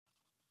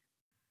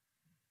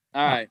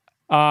All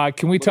right.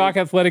 Can we talk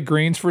Athletic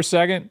Greens for a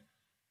second?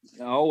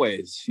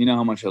 Always. You know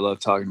how much I love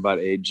talking about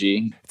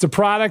AG. It's a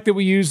product that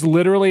we use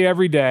literally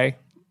every day.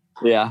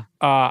 Yeah.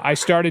 I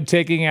started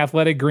taking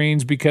Athletic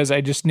Greens because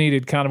I just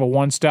needed kind of a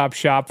one-stop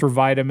shop for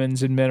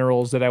vitamins and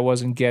minerals that I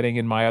wasn't getting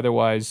in my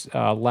otherwise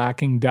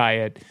lacking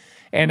diet.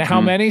 And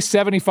how many?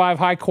 75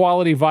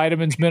 high-quality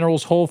vitamins,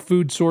 minerals, whole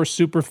food source,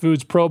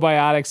 superfoods,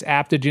 probiotics,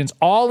 adaptogens,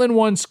 all in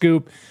one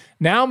scoop.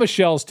 Now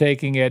Michelle's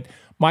taking it.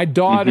 My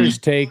daughters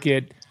take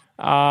it.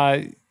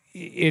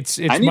 It's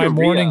my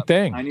morning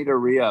thing. I need a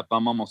re-up.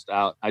 I'm almost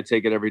out. I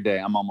take it every day.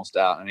 I'm almost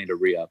out. I need a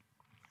re-up.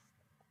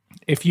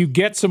 If you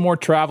get some more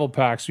travel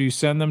packs, will you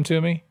send them to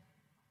me?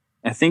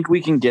 I think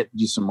we can get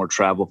you some more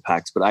travel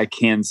packs, but I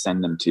can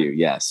send them to you.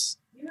 Yes.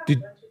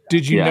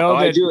 Did you know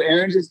that? I do.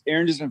 Aaron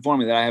just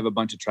informed me that I have a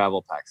bunch of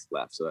travel packs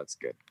left, so that's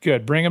good.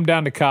 Good. Bring them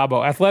down to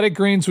Cabo. Athletic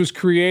Greens was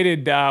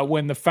created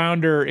when the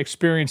founder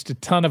experienced a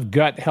ton of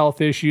gut health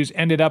issues,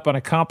 ended up on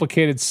a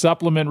complicated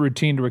supplement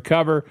routine to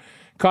recover.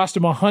 Cost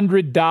him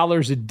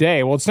 $100 a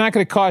day. Well, it's not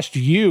going to cost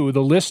you,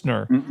 the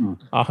listener,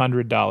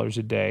 $100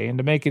 a day. And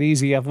to make it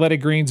easy,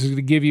 Athletic Greens is going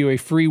to give you a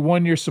free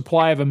 1-year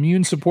supply of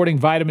immune-supporting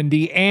vitamin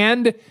D.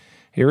 And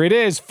here it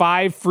is,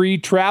 5 free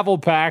travel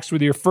packs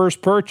with your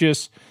first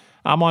purchase.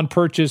 I'm on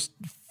purchase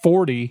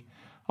 40.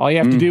 All you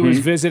have to do is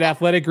visit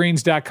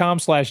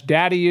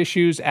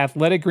athleticgreens.com/daddyissues,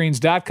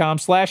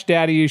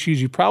 athleticgreens.com/daddyissues.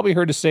 You probably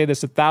heard us say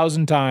this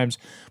 1,000 times,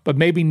 but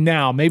maybe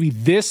now, maybe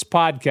this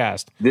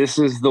podcast. This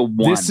is the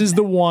one. This is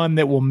the one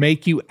that will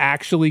make you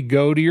actually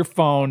go to your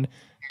phone,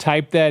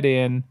 type that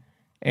in,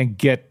 and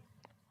get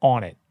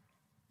on it.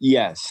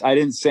 Yes, I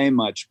didn't say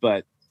much,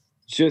 but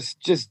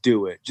just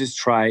do it. Just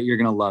try it. You're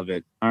gonna love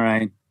it. All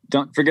right.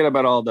 Don't forget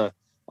about all the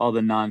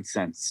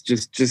nonsense.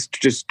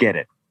 Just get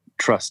it.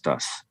 Trust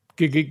us.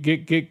 Get it.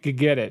 Get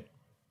it.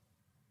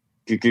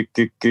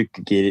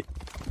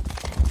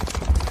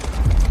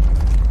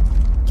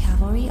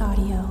 Cavalry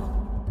Audio.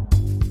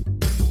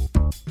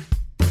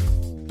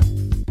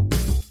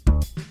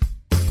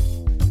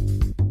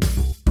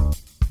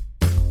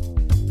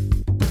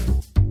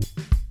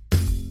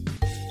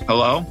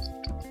 Hello?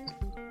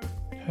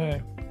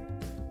 Hey.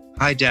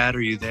 Hi, Dad.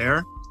 Are you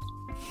there?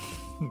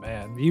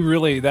 Man,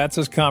 that's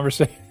his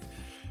conversation.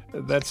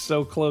 That's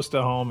so close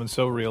to home and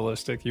so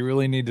realistic. You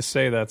really need to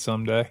say that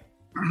someday.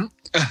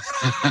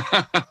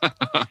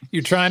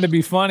 You're trying to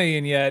be funny,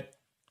 and yet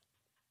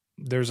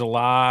there's a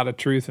lot of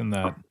truth in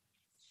that.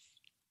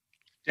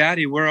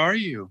 Daddy, where are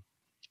you?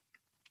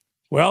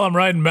 Well, I'm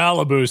right in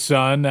Malibu,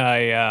 son.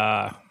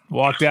 I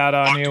walked out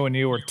on you when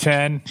you were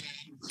 10,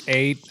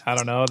 8. I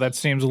don't know. That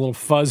seems a little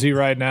fuzzy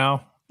right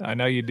now. I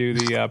know you do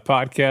the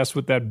podcast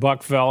with that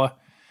Buck fella.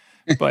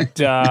 But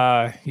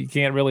you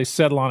can't really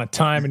settle on a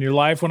time in your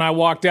life. When I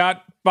walked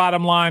out,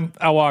 bottom line,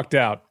 I walked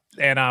out.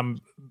 And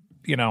I'm,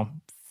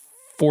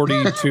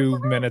 42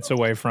 minutes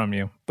away from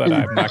you. But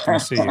I'm not going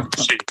to see you.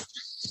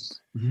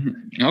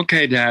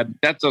 Okay, Dad.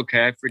 That's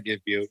okay. I forgive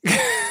you.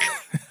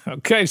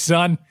 Okay,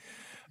 son.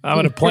 I'm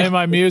going to play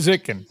my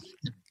music and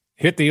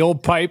hit the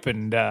old pipe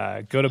and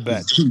go to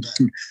bed.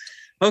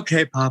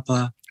 Okay,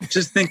 Papa.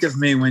 Just think of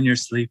me when you're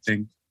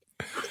sleeping.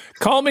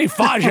 Call me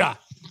Faja.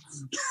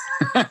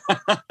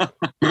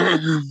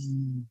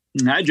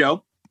 Hi,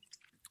 Joe.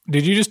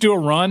 Did you just do a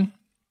run?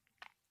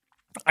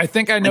 I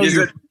think I know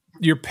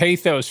your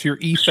pathos, your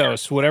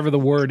ethos, whatever the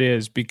word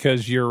is,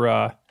 because you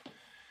were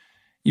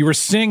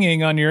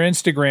singing on your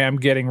Instagram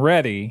getting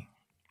ready,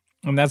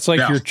 and that's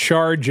like your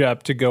charge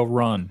up to go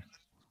run.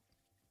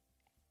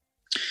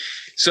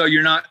 So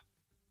you're not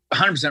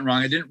 100%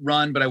 wrong. I didn't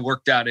run, but I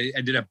worked out.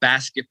 I did a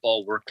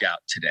basketball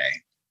workout today.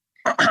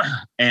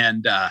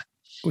 And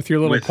with your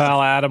little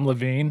pal Adam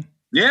Levine.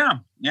 Yeah.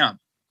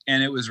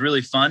 And it was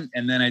really fun.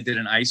 And then I did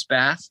an ice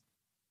bath,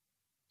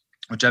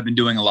 which I've been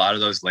doing a lot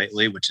of those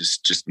lately, which is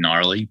just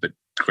gnarly, but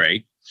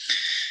great.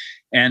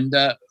 And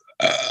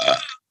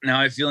now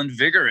I feel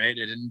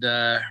invigorated and,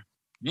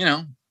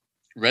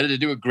 ready to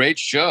do a great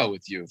show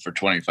with you for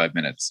 25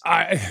 minutes.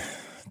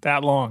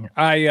 That long.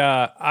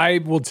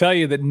 I will tell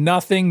you that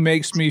nothing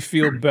makes me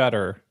feel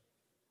better,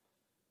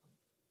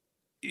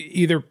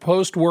 either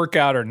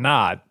post-workout or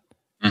not,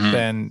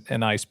 than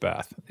an ice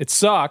bath. It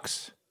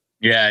sucks.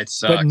 Yeah, it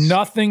sucks. But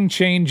nothing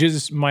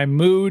changes my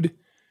mood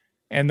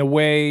and the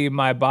way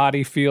my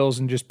body feels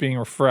and just being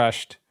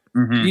refreshed.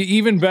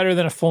 Even better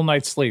than a full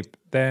night's sleep,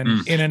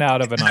 than in and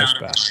out of an ice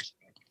bath.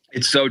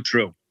 It's so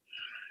true.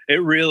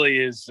 It really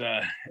is.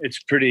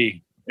 It's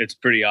pretty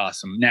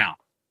awesome. Now,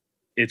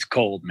 it's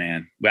cold,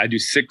 man. I do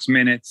 6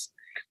 minutes.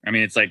 I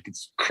mean, it's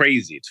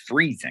crazy. It's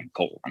freezing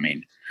cold. I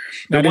mean,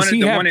 does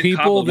he have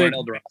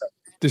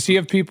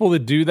people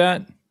that do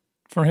that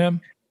for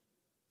him?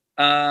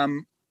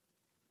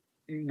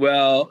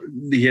 Well,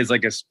 he has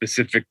like a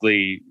specific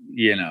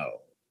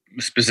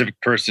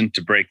person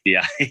to break the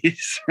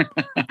ice.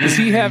 Does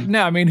he have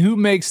no? I mean, who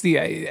makes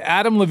the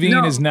Adam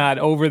Levine is not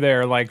over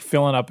there like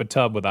filling up a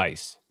tub with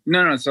ice.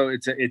 No. So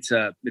it's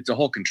a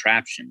whole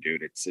contraption,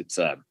 dude. It's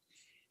a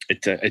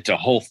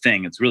whole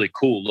thing. It's really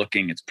cool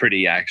looking. It's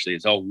pretty, actually.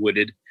 It's all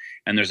wooded.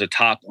 and there's a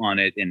top on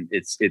it, and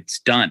it's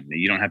done.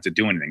 You don't have to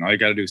do anything. All you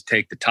got to do is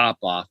take the top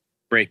off,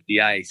 break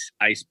the ice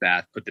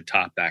bath, put the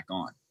top back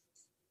on.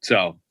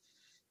 So,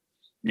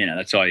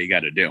 that's all you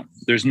got to do.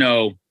 There's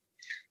no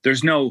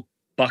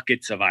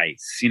buckets of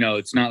ice.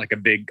 It's not like a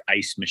big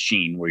ice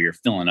machine where you're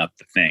filling up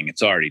the thing.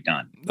 It's already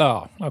done.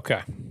 Oh,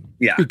 okay.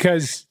 Yeah.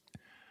 Because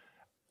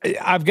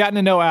I've gotten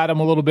to know Adam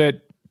a little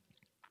bit.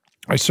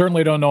 I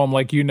certainly don't know him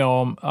like you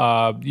know him.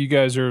 You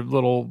guys are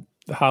little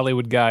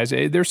Hollywood guys.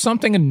 There's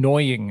something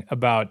annoying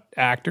about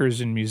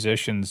actors and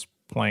musicians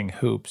playing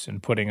hoops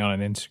and putting on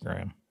an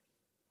Instagram.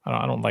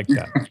 I don't like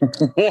that.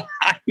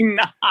 Why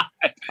not?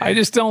 I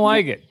just don't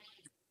like it.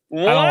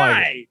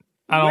 Why?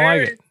 I don't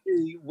like it.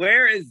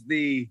 Where is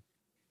the?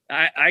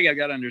 I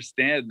gotta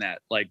understand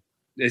that. Like,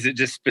 is it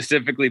just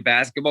specifically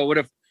basketball? What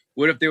if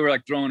they were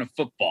like throwing a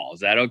football?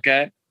 Is that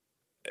okay?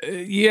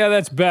 Yeah,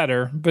 that's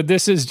better. But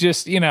this is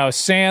just,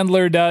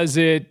 Sandler does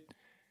it.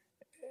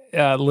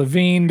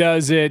 Levine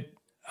does it.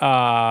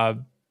 I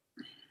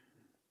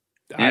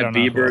don't know.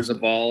 Bieber's a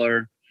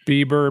baller.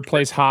 Bieber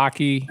plays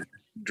hockey.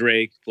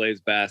 Drake plays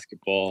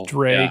basketball.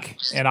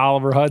 And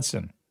Oliver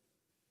Hudson.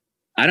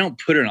 I don't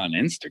put it on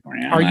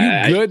Instagram. Are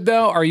you good,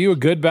 though? Are you a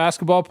good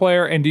basketball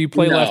player? And do you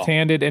play No.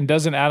 left-handed? And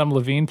doesn't Adam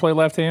Levine play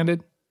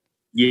left-handed?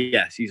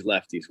 Yes, he's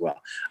lefty as well.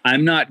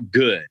 I'm not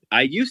good.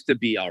 I used to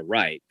be all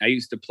right. I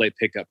used to play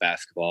pickup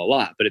basketball a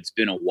lot, but it's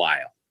been a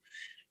while.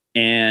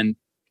 And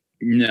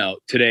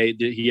today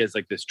he has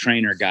like this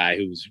trainer guy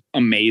who's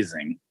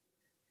amazing.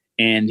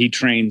 And he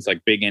trains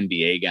like big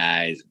NBA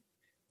guys.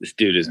 This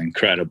dude is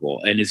incredible.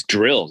 And his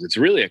drills, it's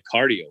really a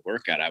cardio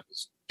workout. I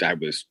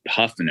was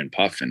huffing and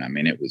puffing. I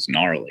mean, it was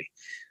gnarly,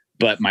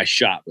 but my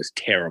shot was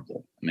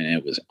terrible. I mean,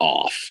 it was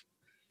off.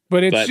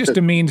 But it's just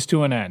a means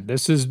to an end.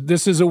 This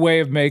is a way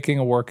of making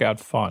a workout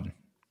fun.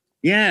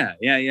 Yeah.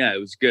 It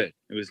was good.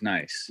 It was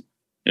nice.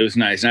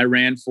 And I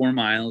ran 4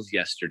 miles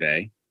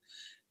yesterday,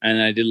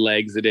 and I did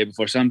legs the day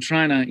before. So I'm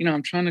trying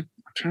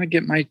to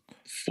get my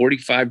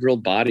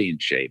 45-year-old body in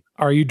shape.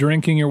 Are you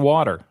drinking your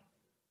water?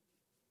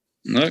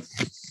 Look.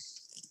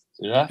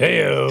 Yeah.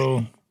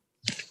 Hey-o.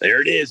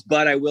 There it is.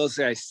 But I will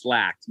say I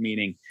slacked,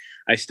 meaning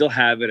I still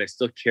have it. I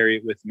still carry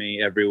it with me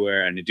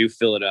everywhere, and I do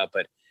fill it up.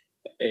 But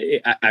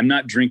I'm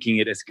not drinking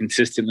it as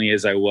consistently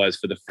as I was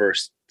for the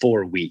first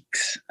 4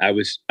 weeks. I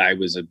was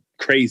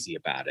crazy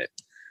about it.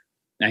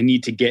 I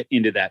need to get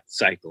into that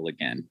cycle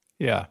again.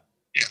 Yeah.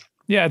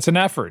 Yeah, it's an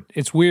effort.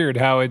 It's weird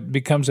how it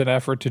becomes an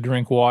effort to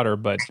drink water,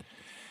 but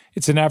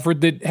it's an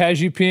effort that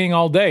has you peeing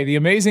all day. The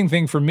amazing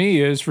thing for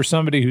me is, for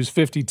somebody who's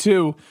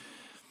 52,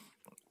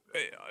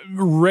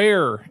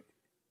 rare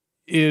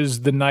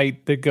is the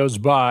night that goes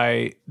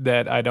by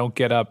that I don't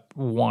get up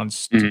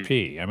once to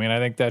pee. I mean, I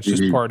think that's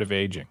just part of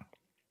aging.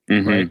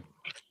 Right?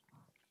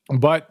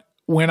 But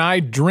when I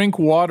drink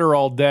water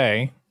all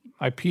day,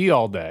 I pee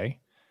all day,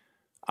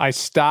 I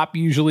stop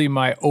usually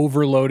my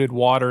overloaded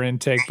water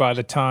intake by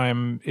the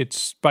time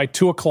it's by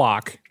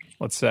 2:00,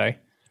 let's say,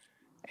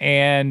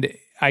 and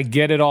I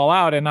get it all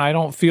out, and I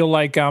don't feel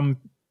like I'm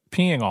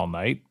peeing all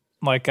night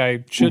like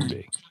I should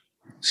be.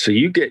 So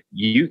you get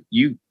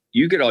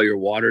all your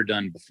water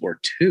done before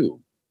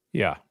 2.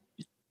 Yeah.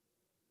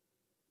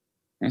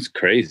 That's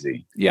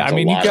crazy. Yeah, That's I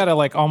mean, you got to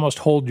like almost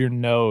hold your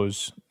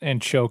nose and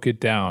choke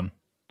it down.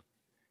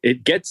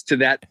 It gets to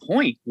that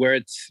point where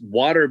it's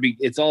water.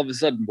 It's all of a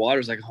sudden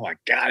water's like, oh my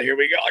God, here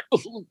we go.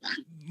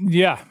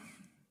 Yeah.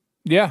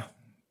 Yeah.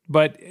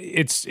 But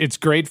it's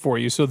great for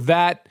you. So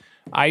that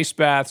ice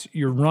baths,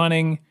 you're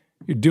running,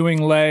 you're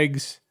doing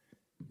legs,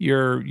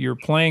 you're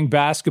playing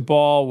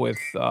basketball with,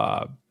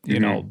 guys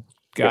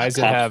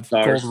that have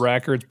gold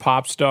records,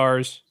 pop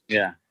stars.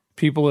 Yeah.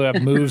 People who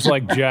have moves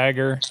like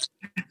Jagger.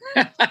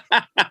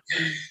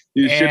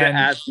 You should have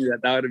asked me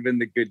that. That would have been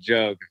the good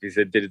joke. If he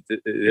said, did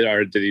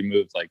he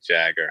move like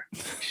Jagger?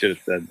 You should have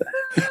said that.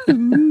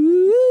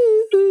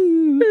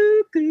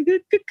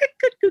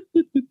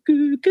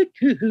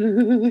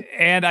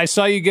 And I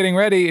saw you getting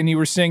ready, and you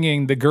were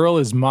singing "The Girl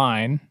Is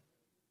Mine."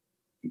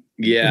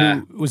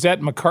 Yeah. Was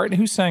that McCartney?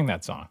 Who sang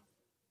that song?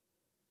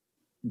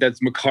 That's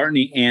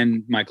McCartney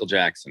and Michael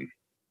Jackson.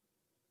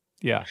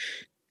 Yeah.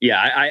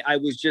 Yeah, I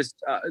was just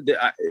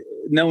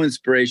no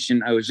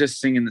inspiration. I was just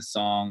singing the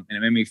song, and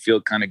it made me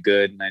feel kind of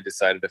good. And I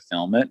decided to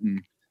film it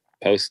and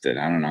post it.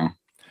 I don't know.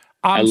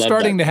 I'm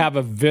starting to have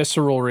a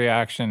visceral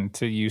reaction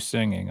to you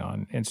singing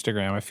on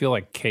Instagram. I feel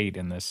like Kate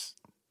in this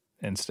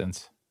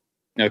instance.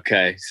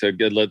 Okay, so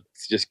good.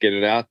 Let's just get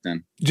it out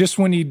then. Just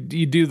when you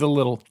do the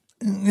little,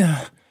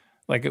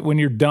 like when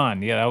you're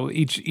done,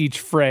 each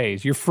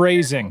phrase, you're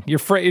phrasing.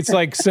 It's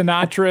like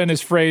Sinatra and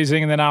his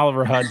phrasing, and then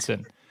Oliver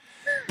Hudson.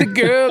 The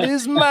girl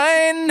is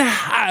mine.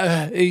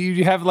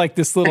 You have like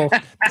this little.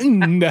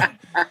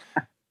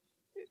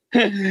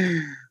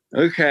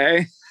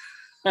 Okay.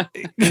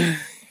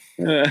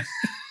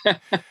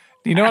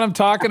 You know what I'm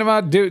talking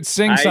about? Dude,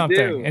 sing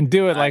something and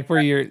do it like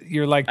where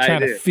you're like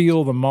trying to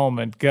feel the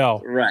moment.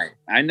 Go. Right.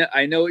 I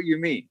know what you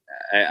mean.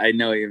 I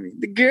know what you mean.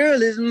 The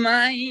girl is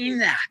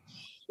mine.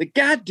 The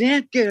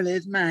goddamn girl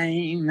is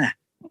mine.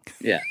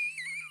 Yeah.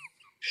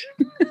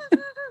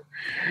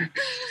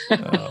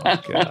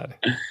 Oh God.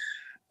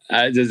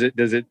 Does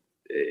it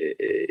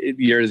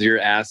your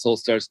asshole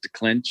starts to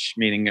clench,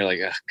 meaning you're like,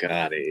 oh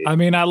God. I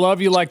mean, I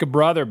love you like a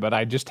brother, but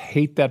I just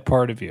hate that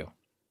part of you.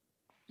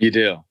 You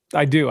do.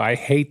 I do. I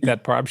hate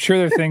that part. I'm sure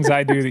there are things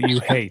I do that you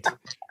hate.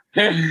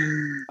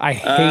 I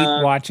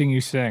hate watching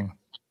you sing.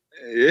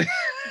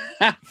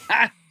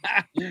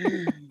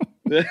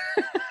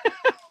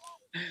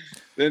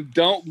 Then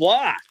don't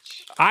watch.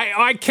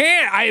 I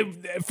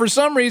can't. For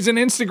some reason,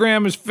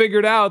 Instagram has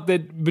figured out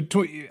that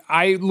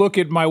I look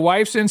at my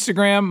wife's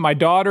Instagram, my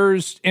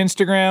daughter's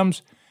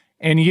Instagrams,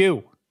 and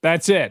you.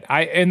 That's it.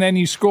 And then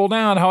you scroll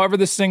down. However,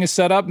 this thing is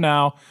set up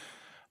now,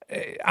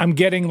 I'm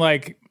getting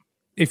like,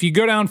 if you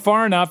go down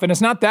far enough, and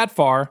it's not that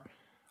far,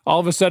 all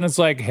of a sudden it's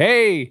like,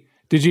 hey,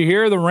 did you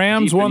hear the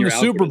Rams won the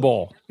Super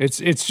Bowl?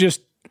 It's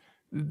just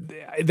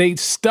they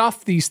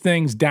stuff these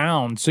things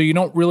down, so you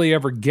don't really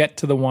ever get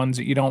to the ones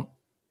that you don't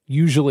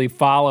usually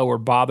follow or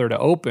bother to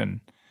open.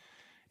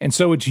 And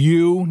so it's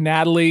you,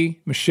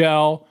 Natalie,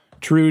 Michelle,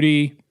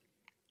 Trudy,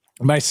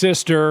 my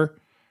sister,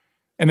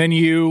 and then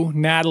you,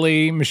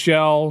 Natalie,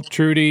 Michelle,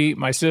 Trudy,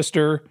 my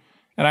sister,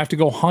 and I have to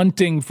go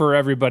hunting for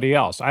everybody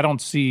else. I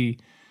don't see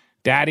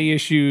daddy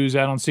issues.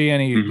 I don't see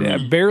any.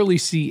 I barely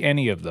see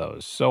any of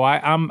those. So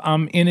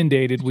I'm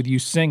inundated with you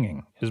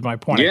singing. Is my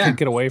point? Yeah. I can't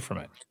get away from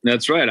it.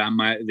 That's right.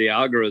 The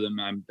algorithm.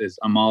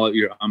 I'm all at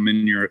your.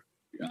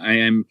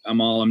 I'm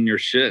all in your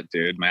shit,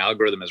 dude. My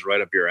algorithm is right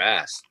up your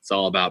ass. It's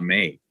all about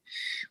me.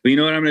 But you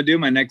know what I'm gonna do?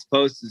 My next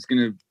post is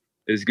gonna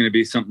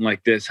be something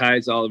like this. Hi,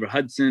 it's Oliver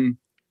Hudson.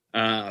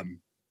 I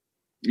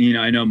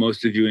know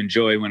most of you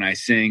enjoy when I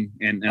sing,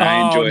 and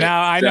I enjoy.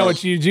 Now I know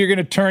what you're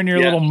gonna turn your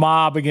little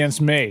mob against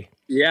me.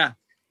 Yeah.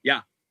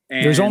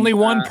 And, there's only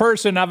one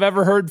person I've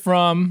ever heard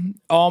from.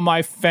 All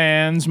my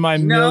fans, my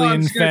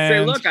million fans.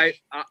 Say, look,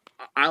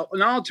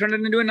 I'll turn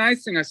it into a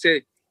nice thing. I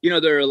say,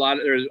 there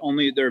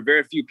are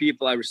very few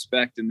people I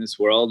respect in this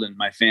world, and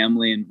my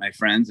family and my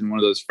friends, and one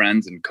of those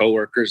friends and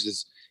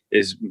coworkers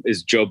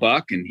is Joe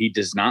Buck, and he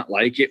does not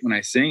like it when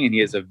I sing, and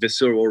he has a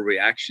visceral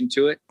reaction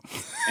to it.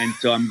 And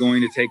so I'm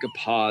going to take a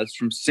pause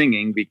from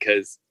singing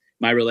because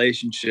my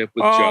relationship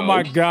with Joe. Oh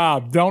my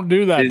God! Don't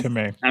do that to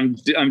me. I'm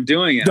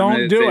doing it.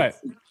 Don't do it.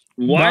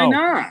 Why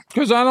not?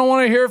 Because I don't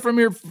want to hear from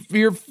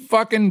your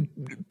fucking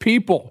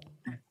people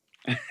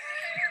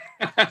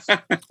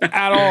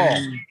at all.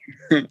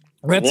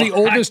 That's the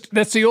oldest.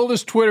 That's the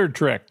oldest Twitter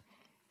trick.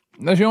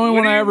 That's the only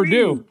one I ever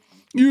do.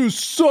 You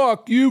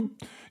suck. You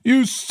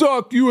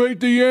suck. You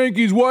hate the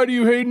Yankees. Why do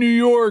you hate New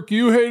York?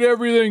 You hate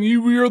everything.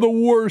 You're the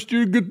worst.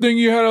 You're a good thing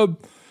you had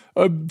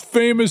a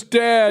famous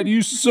dad.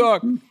 You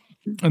suck.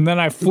 And then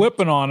I flip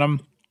it on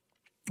them,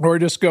 or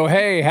just go,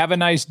 hey, have a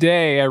nice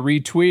day. I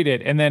retweet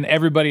it, and then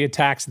everybody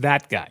attacks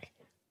that guy.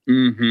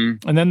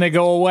 Mm-hmm. And then they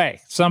go away.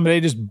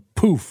 They just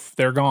poof,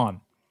 they're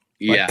gone.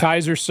 Yeah, like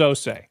Kaiser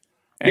Sose.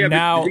 And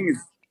now,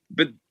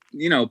 but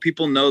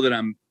people know that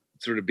I'm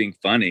sort of being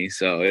funny,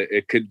 so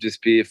it could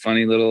just be a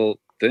funny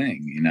little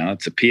thing.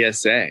 It's a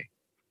PSA.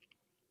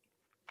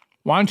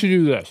 Why don't you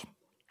do this?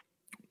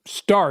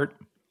 Start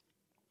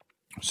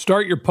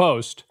your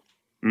post,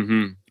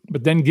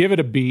 but then give it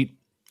a beat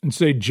and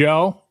say,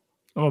 Joe,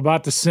 I'm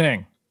about to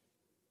sing.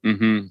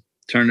 Mm-hmm.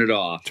 Turn it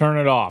off.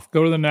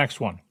 Go to the next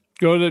one.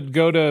 Go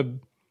to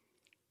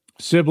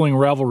Sibling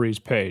Revelries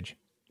page.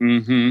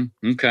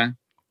 Mm-hmm. Okay.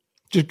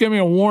 Just give me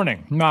a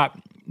warning. Not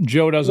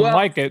Joe doesn't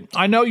like it.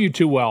 I know you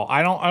too well.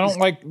 I don't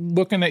like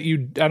looking at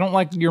you. I don't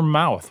like your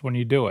mouth when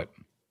you do it.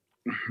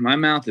 My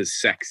mouth is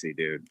sexy,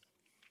 dude.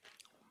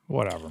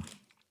 Whatever.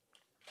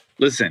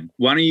 Listen,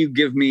 why don't you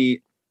give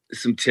me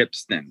some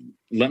tips then?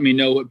 Let me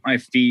know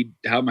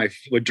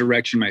what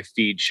direction my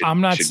feed should. I'm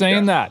not should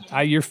saying go.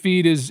 that. Your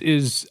feed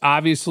is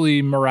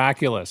obviously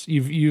miraculous.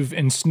 You've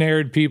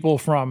ensnared people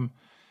from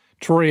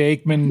Troy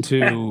Aikman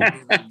to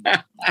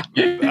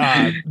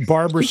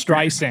Barbara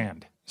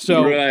Streisand.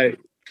 So right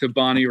to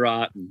Bonnie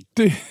Rotten.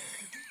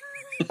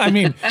 I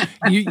mean,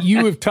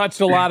 you have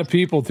touched a lot of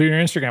people through your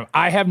Instagram.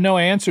 I have no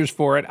answers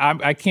for it.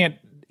 I can't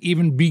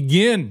even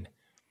begin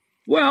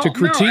to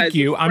critique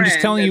you. I'm just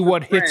telling you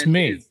what hits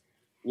me.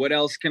 What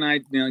else can I,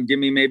 give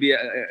me maybe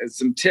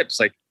some tips,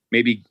 like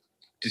maybe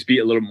just be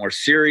a little more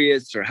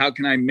serious, or how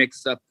can I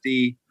mix up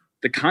the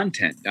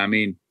content? I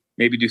mean,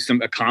 maybe do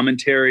a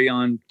commentary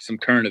on some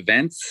current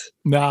events.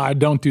 No, I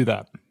don't do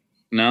that.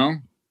 No?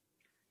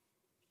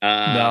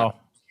 No.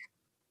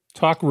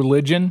 Talk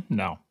religion?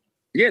 No.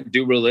 Yeah,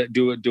 do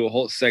a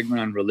whole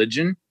segment on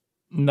religion.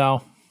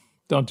 No,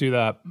 don't do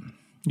that.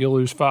 You'll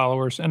lose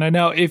followers. And I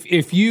know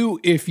if you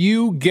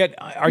get,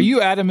 are you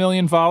at 1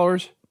 million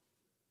followers?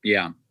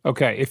 Yeah.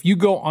 Okay. If you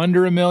go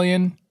under 1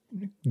 million,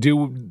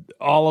 do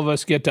all of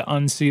us get to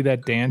unsee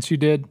that dance you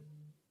did?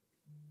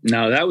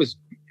 No, that was,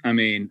 I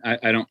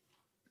don't,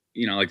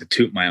 like to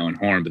toot my own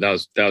horn, but that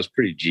was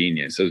pretty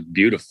genius. It was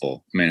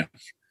beautiful. I mean,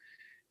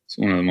 it's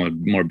one of the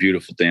more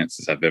beautiful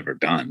dances I've ever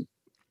done.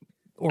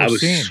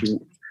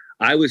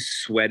 I was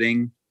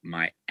sweating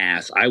my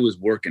ass. I was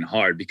working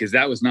hard because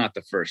that was not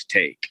the first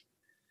take.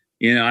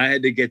 I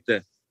had to get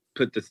the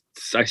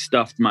I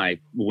stuffed my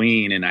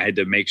ween and I had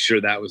to make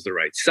sure that was the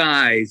right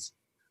size,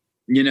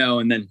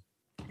 and then.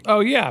 Oh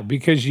yeah,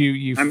 because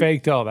you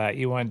faked all that.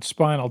 You went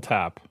Spinal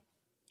Tap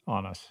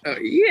on us.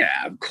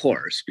 Yeah, of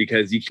course,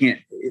 because you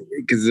can't,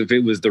 because if it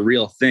was the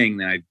real thing,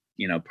 then I'd,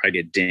 probably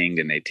get dinged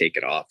and they take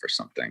it off or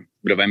something.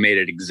 But if I made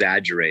it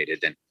exaggerated,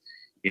 then,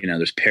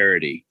 there's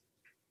parody.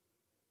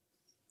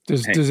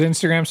 Does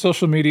Instagram,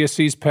 social media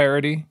sees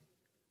parody?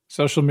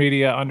 Social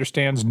media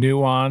understands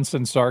nuance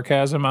and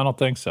sarcasm? I don't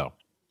think so.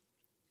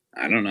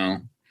 I don't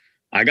know.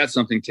 I got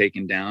something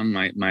taken down,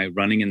 my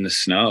running in the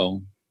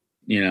snow,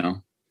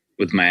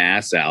 with my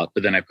ass out,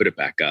 but then I put it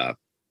back up.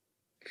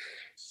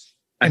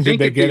 And did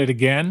they get it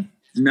again?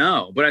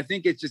 No, but I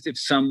think it's just if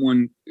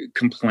someone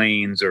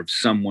complains or if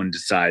someone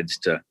decides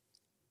to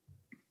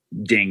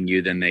ding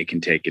you, then they can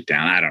take it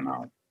down. I don't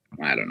know.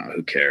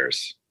 Who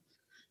cares?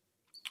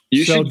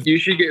 You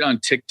should get on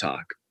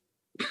TikTok.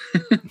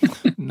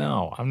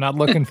 No, I'm not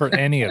looking for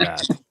any of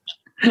that.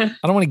 I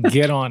don't want to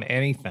get on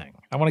anything.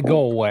 I want to go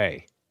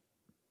away.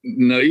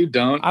 No, you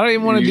don't. I don't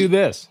even want to do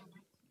this.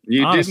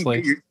 You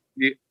honestly.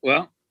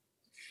 Well,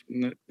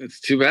 it's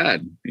too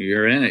bad.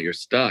 You're in it. You're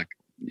stuck.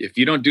 If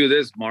you don't do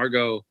this,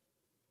 Margot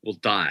will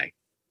die.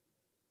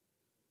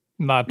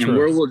 Not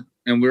true.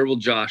 And where will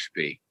Josh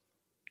be?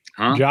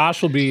 Huh?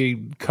 Josh will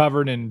be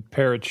covered in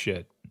parrot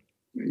shit.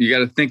 You got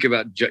to think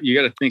about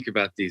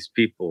these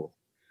people,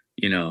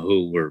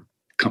 who were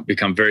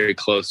become very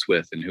close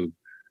with and who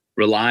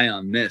rely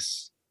on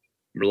us,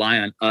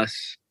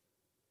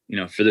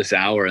 for this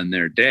hour in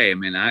their day. I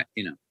mean,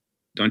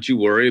 don't you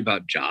worry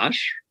about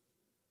Josh?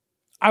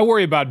 I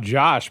worry about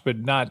Josh, but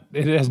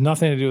it has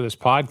nothing to do with this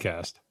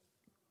podcast.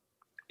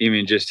 You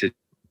mean just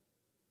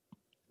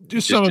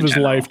some of his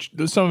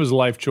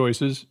life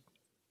choices.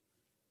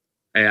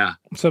 Yeah.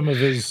 Some of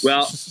his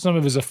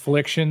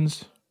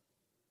afflictions.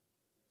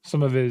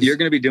 Some of his. You're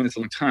going to be doing this a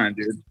long time,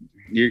 dude.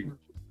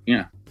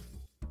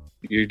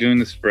 You're doing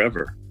this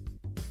forever.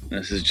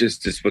 This is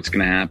just what's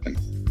going to happen.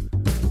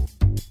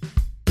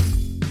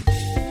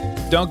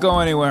 Don't go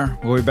anywhere.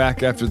 We'll be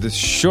back after this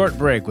short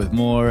break with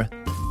more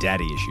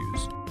daddy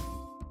issues.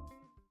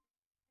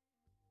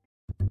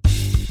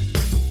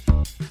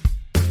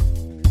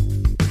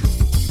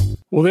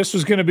 Well, this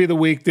was going to be the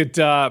week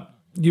that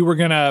you were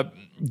going to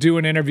do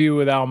an interview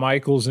with Al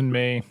Michaels and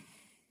me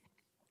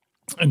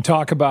and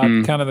talk about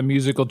kind of the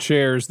musical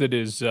chairs that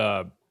is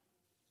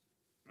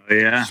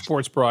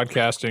sports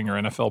broadcasting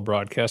or NFL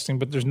broadcasting.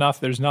 But there's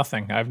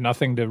nothing. I have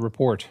nothing to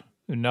report.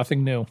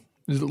 Nothing new.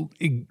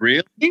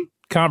 Really?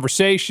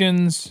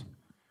 Conversations,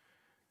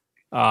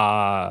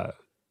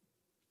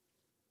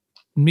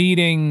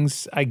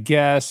 meetings, I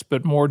guess,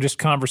 but more just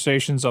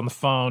conversations on the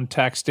phone,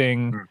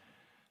 texting.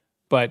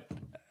 But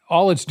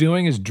all it's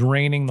doing is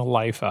draining the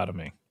life out of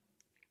me.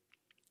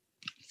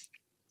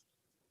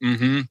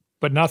 Mm-hmm.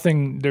 But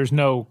nothing, there's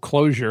no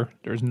closure.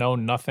 There's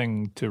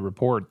nothing to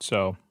report.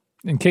 So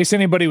in case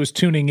anybody was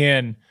tuning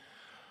in,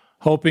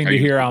 hoping to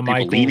hear Al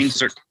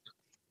Michaels,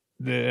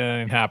 it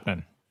ain't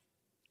happening.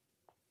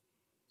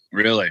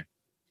 Really?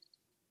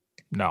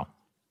 No.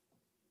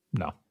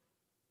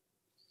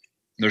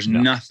 There's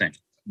nothing.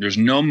 There's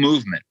no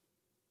movement.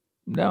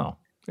 No.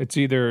 It's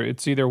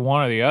either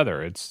one or the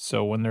other.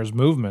 So when there's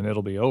movement,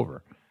 it'll be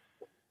over.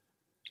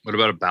 What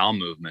about a bowel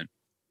movement?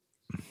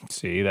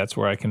 See, that's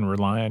where I can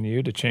rely on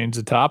you to change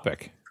the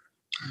topic.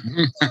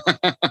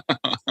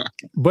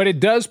 But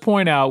it does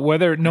point out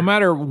no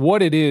matter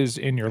what it is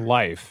in your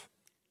life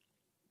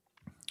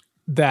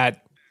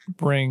that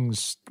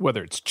brings,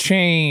 whether it's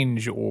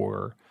change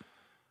or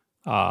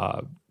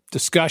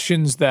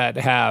discussions that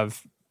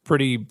have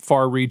pretty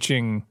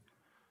far-reaching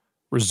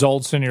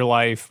results in your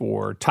life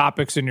or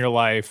topics in your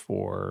life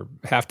or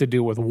have to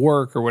do with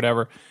work or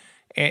whatever,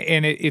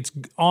 and it's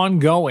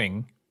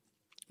ongoing,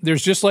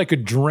 there's just like a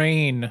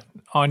drain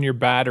on your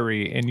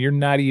battery and you're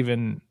not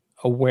even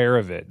aware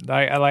of it.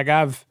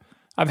 I've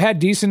had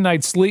decent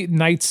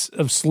nights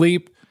of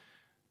sleep,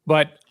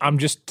 but I'm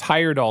just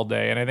tired all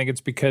day. And I think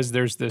it's because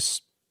there's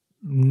this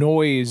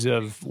noise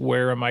of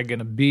where am I going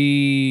to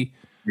be?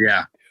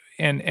 Yeah.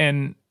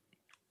 And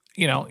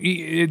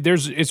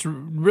it's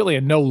really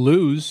a no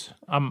lose.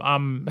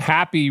 I'm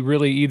happy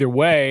really either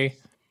way,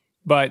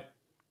 but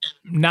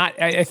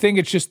I think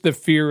it's just the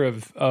fear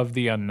of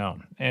the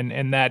unknown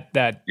and that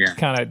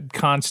kind of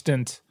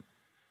constant,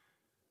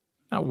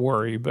 not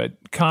worry,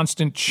 but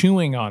constant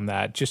chewing on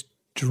that just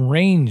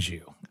drains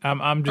you.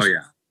 I'm just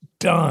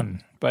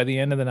done by the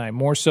end of the night,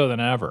 more so than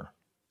ever.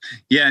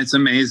 Yeah, it's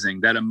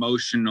amazing that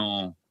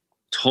emotional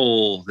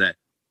toll that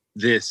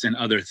this and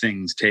other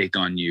things take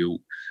on you.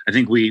 I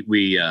think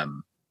we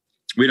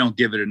don't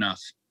give it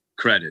enough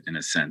credit, in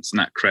a sense.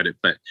 Not credit,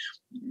 but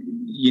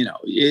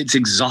it's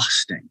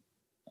exhausting.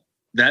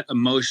 That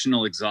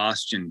emotional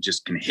exhaustion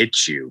just can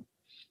hit you,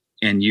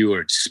 and you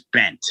are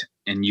spent,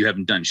 and you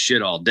haven't done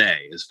shit all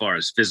day as far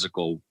as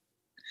physical,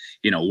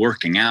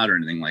 working out or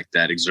anything like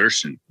that,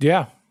 exertion.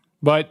 Yeah,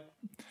 but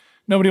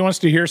nobody wants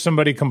to hear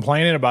somebody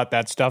complaining about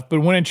that stuff. But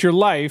when it's your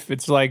life,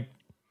 it's like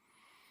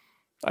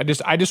I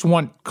just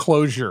want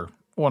closure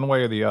one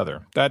way or the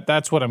other.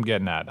 That's what I'm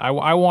getting at.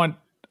 I want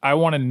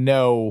to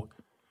know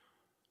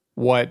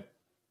what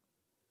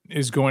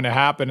is going to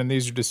happen, and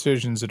these are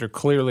decisions that are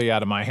clearly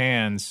out of my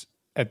hands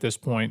at this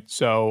point.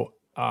 So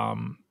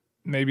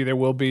maybe there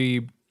will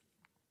be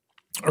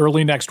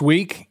early next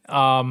week,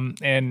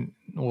 and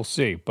we'll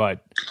see.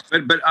 But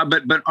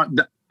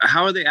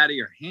how are they out of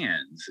your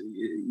hands?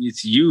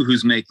 It's you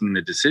who's making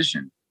the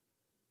decision.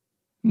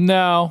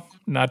 No,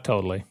 not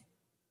totally.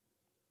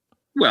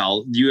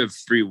 Well, you have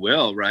free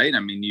will, right? I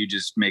mean, you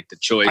just make the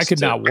choice. I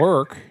could not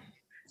work,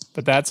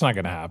 but that's not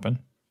going to happen.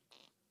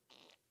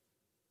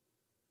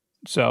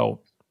 So,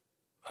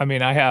 I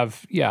mean, I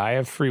have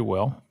free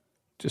will,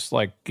 just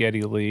like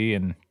Geddy Lee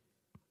and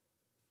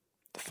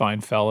the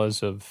Fine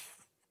Fellas of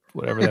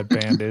whatever that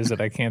band is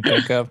that I can't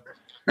think of.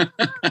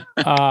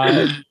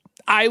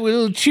 I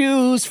will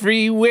choose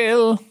free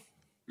will.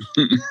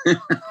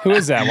 Who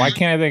is that? Why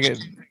can't I think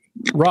of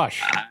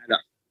Rush?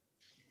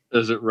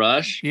 Is it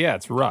Rush? Yeah,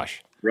 it's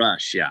Rush.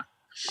 Rush, yeah.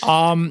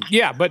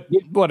 Yeah, but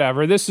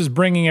whatever. This is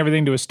bringing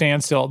everything to a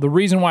standstill. The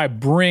reason why I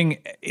bring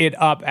it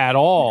up at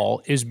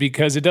all is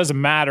because it doesn't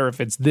matter if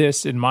it's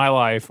this in my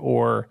life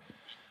or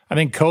I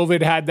think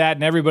COVID had that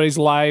in everybody's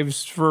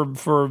lives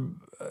for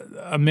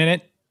a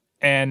minute.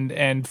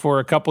 And for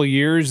a couple of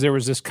years, there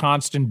was this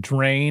constant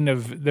drain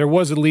there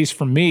was, at least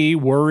for me,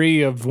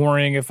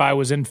 worrying if I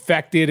was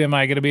infected, am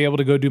I going to be able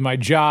to go do my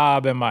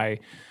job? Am I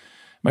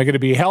going to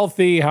be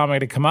healthy? How am I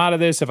going to come out of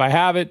this if I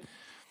have it?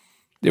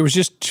 There was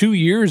just 2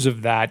 years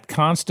of that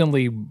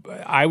constantly.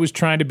 I was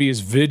trying to be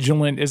as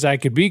vigilant as I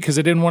could be because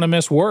I didn't want to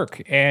miss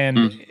work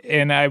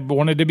and I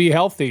wanted to be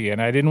healthy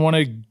and I didn't want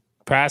to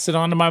pass it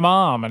on to my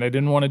mom and I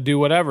didn't want to do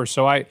whatever.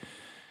 So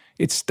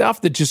it's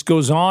stuff that just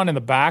goes on in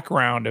the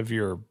background of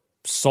your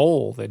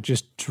soul that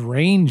just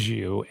drains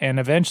you. And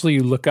eventually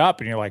you look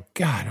up and you're like,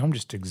 God, I'm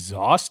just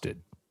exhausted.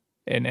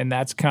 And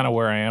that's kind of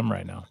where I am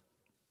right now.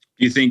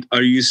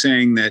 Are you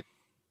saying that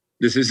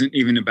this isn't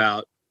even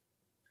about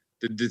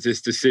this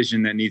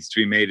decision that needs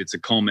to be made? It's a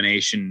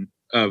culmination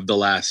of the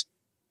last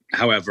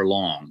however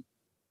long.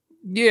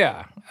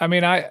 Yeah. I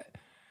mean, I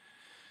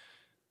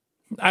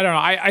don't know.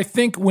 I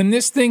think when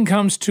this thing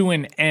comes to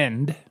an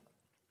end,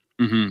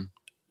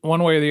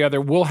 one way or the other,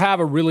 we'll have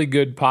a really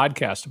good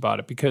podcast about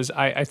it because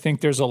I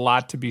think there's a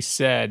lot to be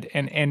said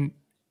and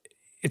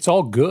it's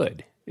all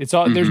good. It's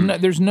all,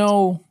 there's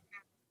no,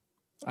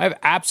 I have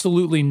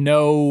absolutely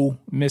no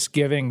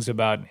misgivings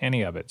about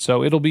any of it.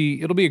 So it'll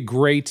be a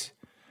great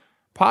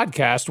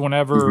podcast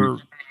whenever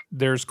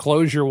there's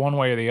closure one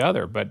way or the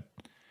other. But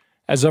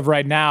as of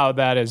right now,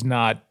 that is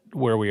not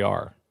where we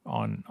are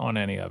on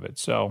any of it.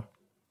 So,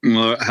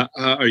 well,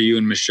 are you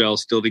and Michelle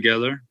still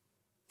together?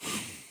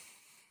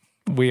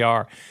 We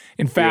are.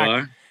 In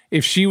fact,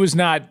 if she was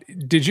not,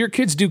 did your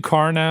kids do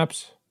car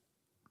naps?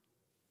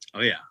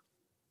 Oh yeah.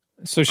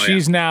 So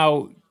she's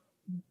now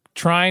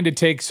trying to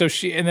take,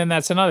 and then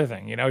that's another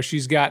thing,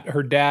 she's got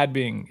her dad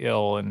being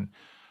ill and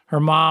her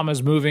mom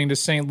is moving to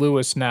St.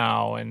 Louis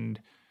now. And,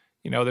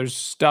 there's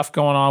stuff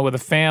going on with the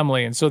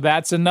family. And so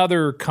that's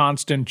another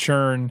constant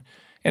churn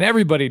and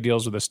everybody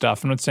deals with this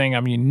stuff. I'm not saying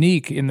I'm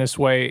unique in this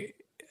way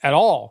at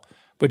all,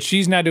 but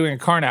she's now doing a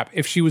car nap.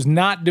 If she was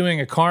not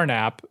doing a car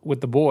nap with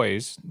the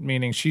boys,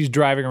 meaning she's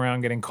driving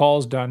around getting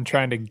calls done,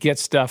 trying to get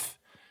stuff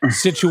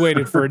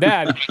situated for her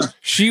dad,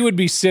 she would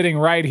be sitting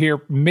right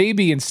here,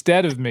 maybe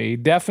instead of me,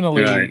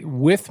 definitely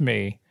with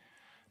me,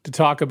 to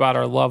talk about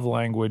our love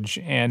language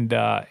and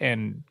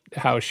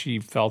how she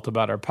felt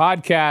about our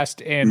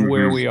podcast and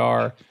where we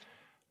are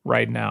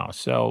right now.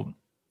 So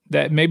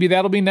that maybe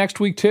that'll be next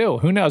week too.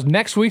 Who knows?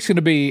 Next week's going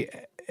to be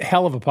a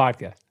hell of a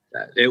podcast.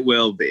 It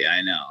will be.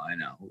 I know.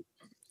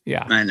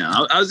 Yeah, I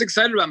know. I was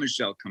excited about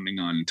Michelle coming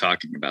on and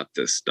talking about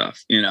this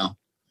stuff. Yeah.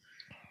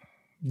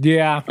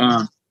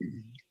 But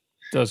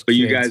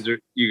you guys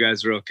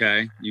are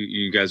okay.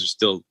 You guys are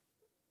still,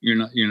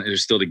 you're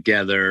still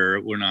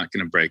together. We're not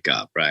going to break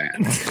up, right?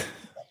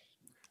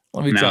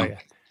 Let me tell you,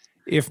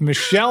 if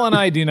Michelle and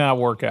I do not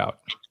work out,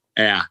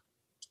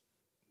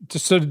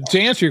 so to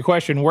answer your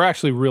question, we're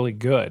actually really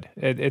good.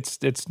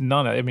 It's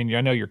none of. I mean,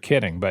 I know you're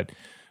kidding, but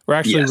we're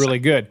actually really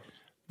good.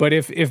 But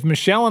if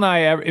Michelle and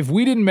I if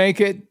we didn't make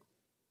it,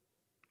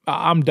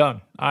 I'm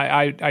done.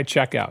 I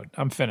check out.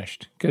 I'm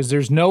finished because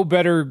there's no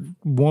better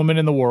woman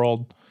in the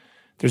world.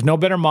 There's no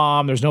better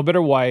mom. There's no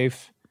better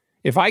wife.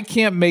 If I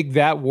can't make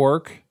that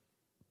work,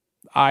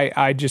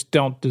 I just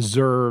don't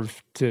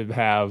deserve to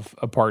have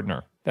a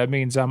partner. That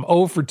means I'm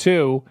 0 for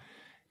 2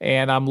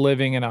 and I'm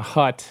living in a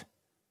hut,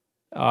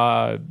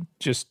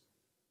 just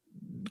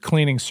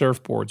cleaning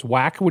surfboards.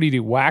 What do you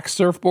do? Wax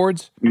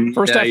surfboards?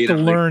 First I have to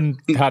learn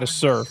how to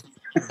surf.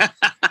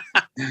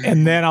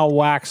 And then I'll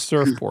wax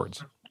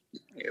surfboards.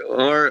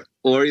 Or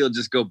you'll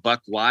just go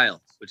buck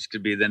wild, which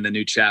could be then the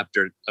new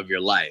chapter of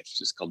your life,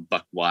 just called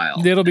Buck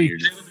Wild. It'll be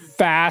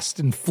fast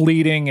and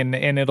fleeting,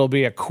 and it'll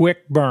be a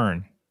quick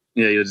burn.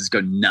 Yeah, you'll just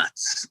go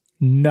nuts.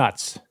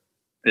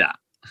 Yeah.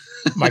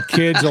 My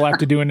kids will have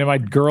to do my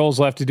girls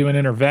will have to do an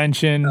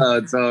intervention.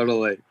 Oh,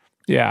 totally.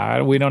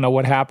 Yeah, we don't know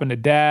what happened to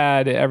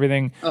dad,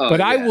 everything. But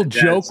I will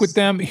joke with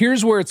them.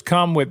 Here's where it's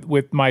come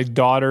with my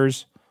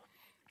daughters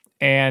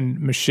and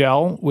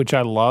Michelle, which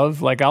I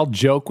love. Like, I'll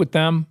joke with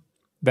them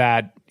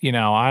that, I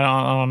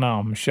don't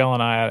know. Michelle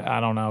and I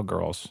don't know,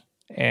 girls.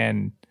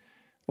 And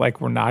like,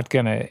 we're not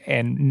going to.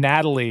 And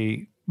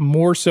Natalie,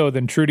 more so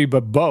than Trudy,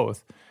 but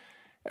both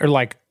are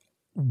like,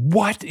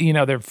 what?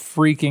 They're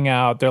freaking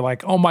out. They're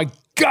like, oh my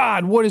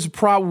God, what is the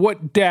problem?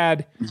 What,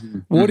 Dad?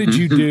 What did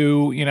you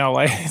do?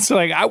 It's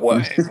like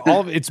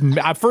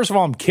first of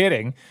all, I'm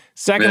kidding.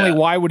 Secondly,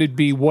 why would it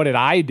be what did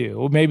I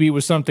do? Maybe it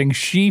was something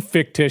she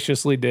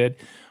fictitiously did.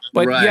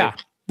 But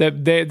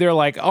they're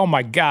like, oh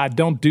my God,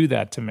 don't do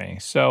that to me.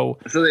 So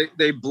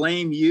they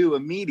blame you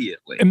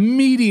immediately.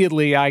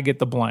 Immediately, I get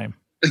the blame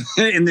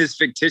in this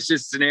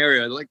fictitious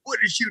scenario. They're like, what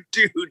did you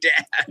do,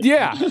 Dad?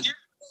 Yeah.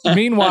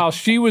 Meanwhile,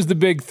 she was the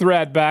big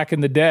threat back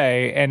in the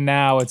day, and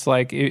now it's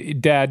like,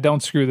 Dad,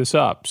 don't screw this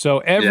up. So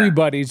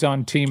everybody's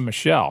on Team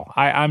Michelle.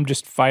 I'm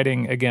just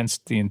fighting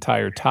against the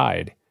entire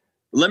tide.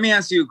 Let me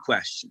ask you a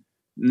question.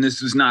 And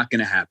this is not going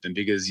to happen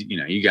because,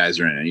 you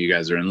guys are in it. You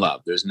guys are in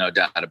love. There's no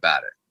doubt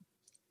about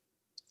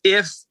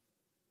it.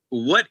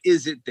 What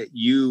is it that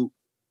you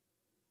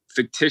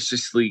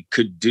fictitiously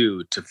could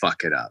do to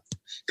fuck it up?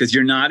 Because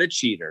you're not a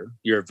cheater.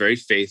 You're a very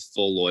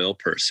faithful, loyal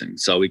person.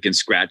 So we can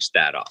scratch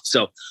that off.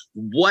 So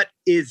what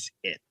is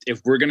it,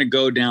 if we're going to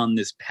go down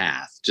this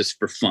path just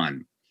for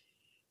fun,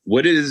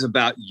 what it is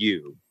about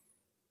you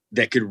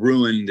that could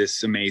ruin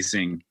this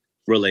amazing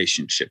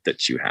relationship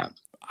that you have?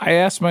 I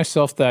ask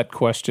myself that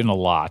question a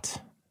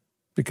lot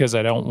because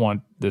I don't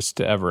want this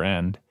to ever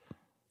end.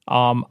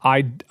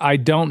 I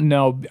don't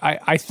know.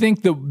 I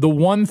think the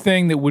one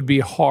thing that would be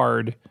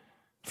hard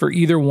for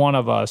either one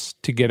of us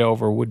to get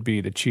over would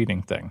be the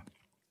cheating thing.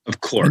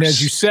 Of course. And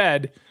as you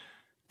said,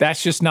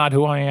 that's just not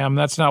who I am.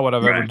 That's not what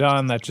I've ever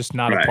done. That's just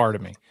not a part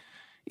of me.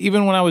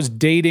 Even when I was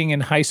dating in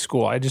high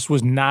school,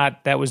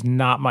 that was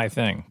not my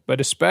thing. But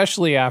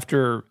especially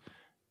after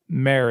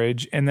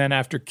marriage and then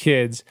after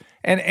kids.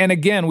 And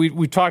again,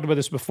 we talked about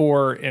this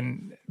before,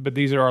 but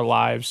these are our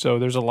lives. So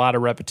there's a lot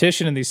of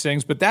repetition in these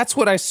things. But that's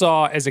what I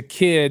saw as a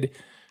kid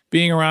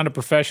being around a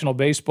professional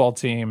baseball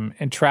team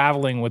and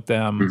traveling with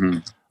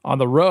them on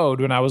the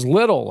road when I was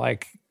little.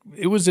 Like,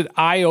 it was an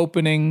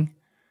eye-opening,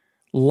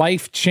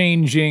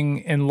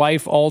 life-changing and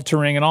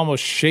life-altering and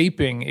almost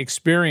shaping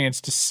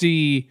experience to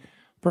see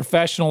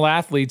professional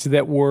athletes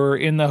that were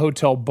in the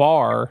hotel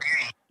bar,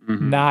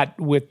 not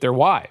with their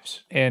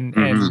wives,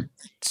 and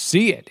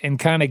see it and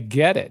kind of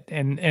get it.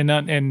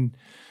 And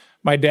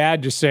my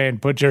dad just saying,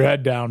 put your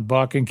head down,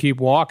 Buck, and keep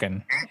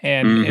walking.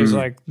 And is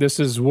like, this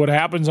is what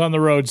happens on the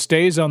road,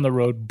 stays on the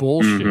road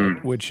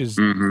bullshit, which is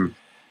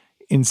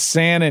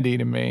insanity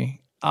to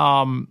me.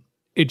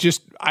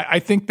 I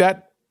think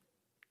that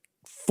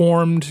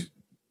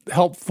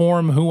helped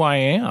form who I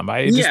am.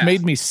 It just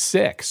made me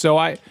sick. So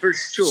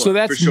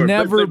that's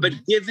never. But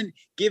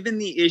given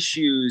the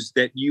issues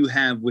that you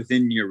have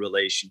within your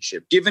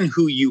relationship, given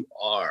who you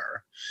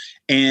are,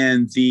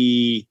 and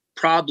the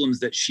problems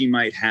that she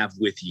might have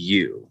with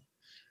you,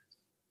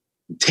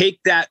 take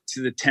that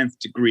to the 10th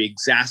degree,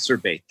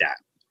 exacerbate that.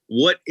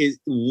 What is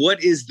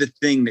the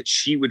thing that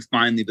she would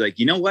finally be like,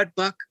 you know what,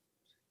 Buck?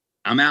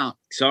 I'm out.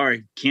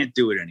 Sorry, can't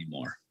do it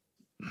anymore.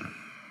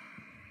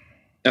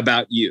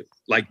 About you,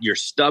 like, you're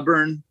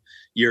stubborn.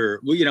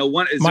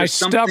 My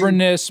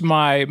stubbornness,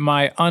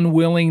 my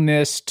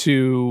unwillingness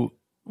to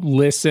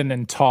listen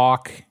and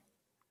talk,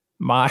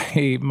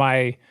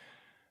 my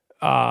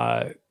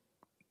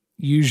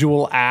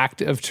usual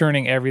act of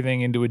turning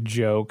everything into a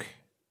joke,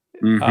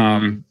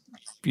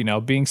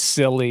 being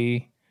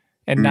silly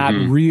and not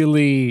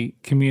really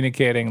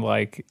communicating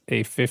like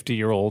a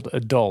 50-year-old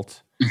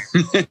adult.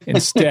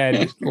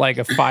 Instead, like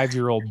a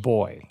 5-year-old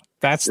boy.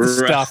 That's the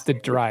stuff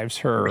that drives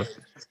her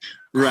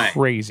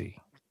crazy.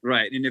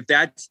 Right. And if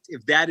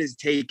that is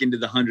taken to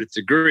the 100th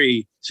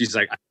degree, she's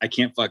like, I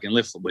can't fucking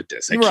live with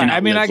this.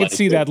 I could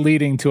see that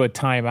leading to a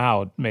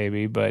timeout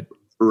maybe, but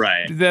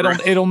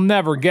it'll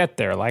never get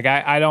there. Like,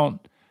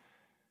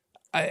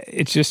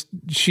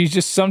 she's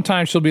just,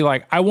 sometimes she'll be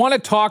like, I want to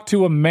talk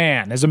to a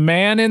man. Is a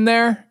man in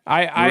there?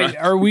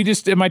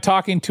 Am I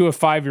talking to a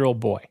 5-year-old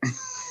boy?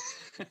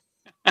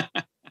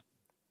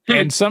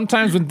 And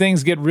sometimes when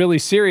things get really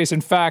serious, in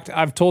fact,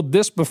 I've told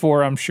this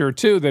before, I'm sure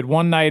too, that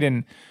one night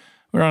we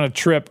were on a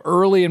trip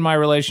early in my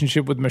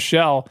relationship with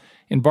Michelle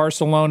in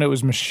Barcelona. It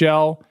was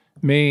Michelle,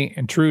 me,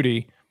 and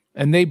Trudy,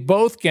 and they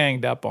both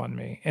ganged up on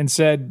me and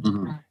said,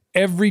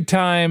 every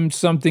time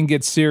something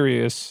gets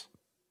serious,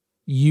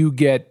 you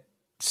get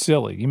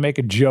silly. You make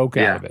a joke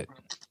out of it.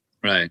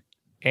 Right.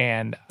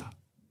 And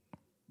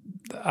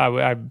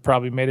I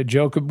probably made a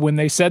joke when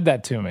they said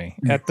that to me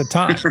at the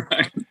time.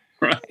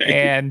 Right.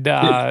 And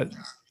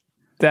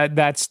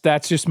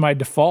that's just my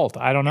default.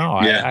 I don't know.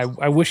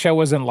 I wish I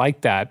wasn't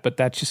like that, but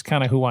that's just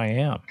kind of who I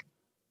am.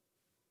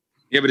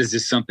 Yeah, but is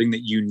this something that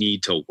you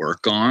need to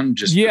work on?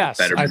 Yes,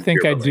 I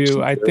think I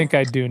do. I think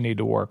I do need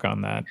to work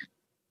on that.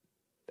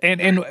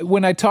 And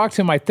when I talk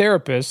to my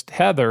therapist,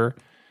 Heather,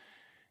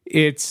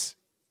 it's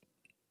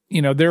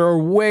there are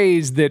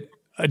ways that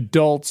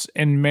adults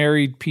and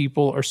married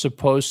people are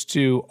supposed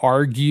to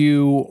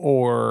argue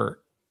or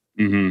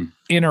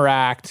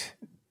interact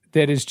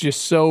that is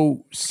just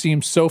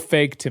seems so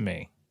fake to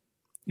me.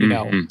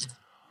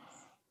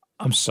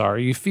 I'm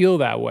sorry you feel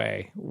that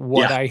way.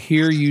 What I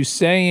hear you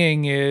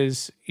saying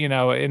is,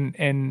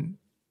 and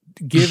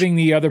giving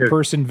the other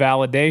person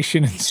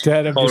validation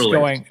instead of just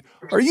going,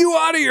 are you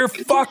out of your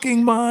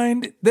fucking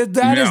mind?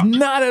 That is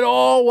not at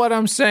all what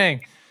I'm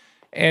saying.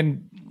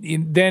 And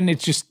then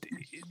it's just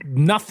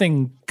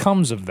nothing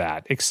comes of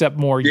that except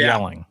more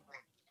yelling.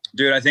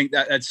 Dude, I think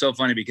that's so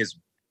funny because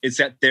it's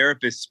that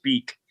therapist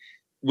speak,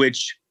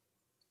 which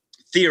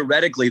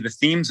theoretically the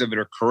themes of it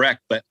are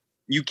correct, but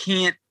you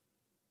can't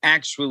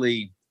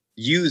actually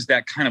use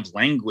that kind of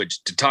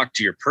language to talk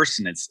to your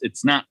person.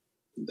 It's not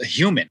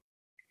human.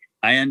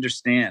 I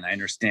understand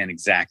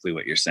exactly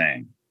what you're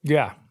saying.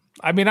 Yeah.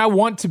 I mean, I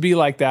want to be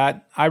like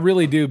that. I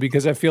really do,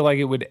 because I feel like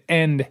it would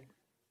end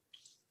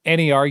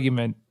any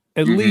argument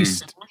at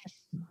least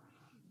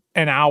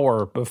an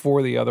hour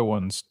before the other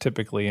ones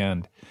typically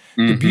end.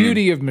 The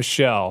beauty of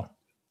Michelle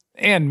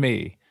and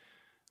me,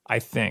 I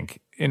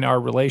think, in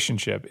our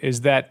relationship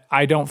is that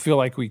I don't feel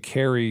like we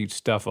carry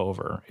stuff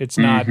over. It's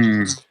not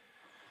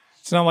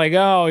it's not like,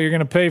 oh, you're going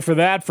to pay for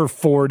that for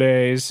 4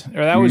 days,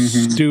 or that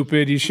was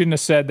stupid. You shouldn't have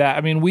said that.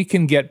 I mean, we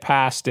can get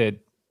past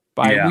it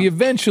we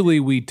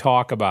eventually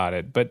talk about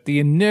it, but the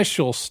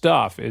initial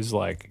stuff is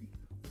like,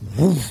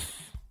 and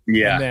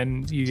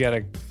then you got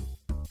to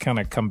kind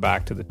of come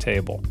back to the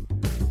table.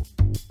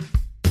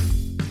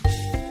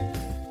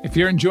 If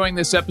you're enjoying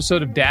this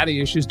episode of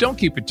Daddy Issues, don't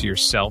keep it to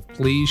yourself.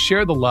 Please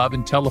share the love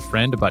and tell a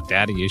friend about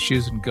Daddy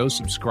Issues, and go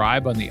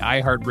subscribe on the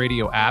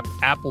iHeartRadio app,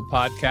 Apple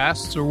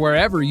Podcasts, or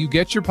wherever you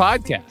get your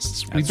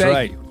podcasts. We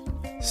beg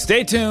you.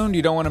 Stay tuned.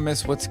 You don't want to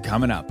miss what's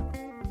coming up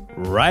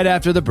right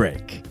after the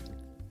break.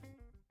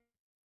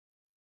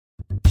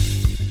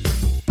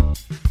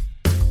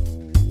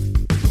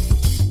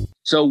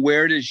 So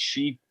where does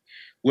she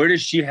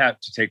have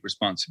to take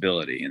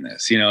responsibility in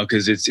this?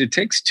 Because it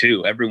takes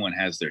two. Everyone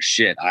has their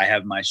shit. I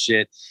have my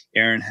shit.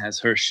 Erin has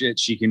her shit.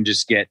 She can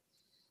just get,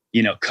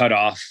 cut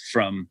off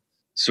from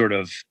sort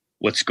of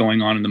what's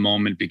going on in the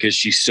moment because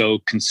she's so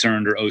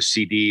concerned or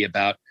OCD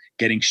about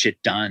getting shit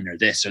done or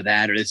this or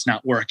that, or it's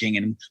not working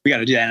and we got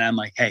to do that. And I'm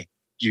like, hey,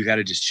 you got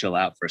to just chill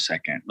out for a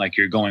second. Like,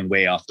 you're going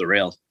way off the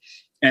rails.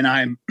 And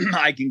I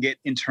can get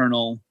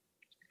internal,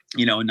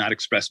 and not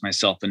express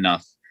myself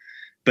enough.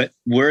 But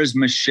where's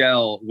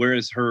Michelle? Where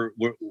is her?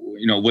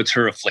 What's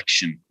her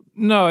affliction?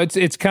 No,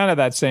 it's kind of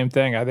that same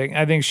thing.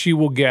 I think she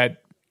will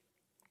get,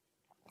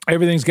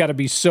 everything's got to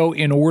be so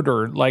in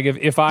order. Like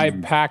if I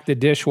pack the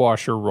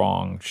dishwasher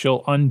wrong,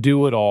 she'll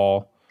undo it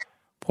all,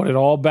 put it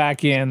all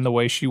back in the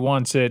way she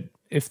wants it.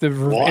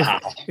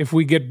 If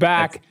we get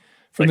back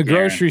from the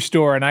grocery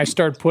store and I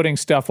start putting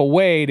stuff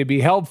away to be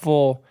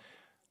helpful,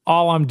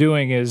 all I'm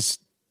doing is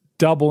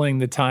doubling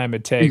the time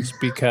it takes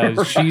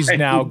because she's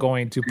now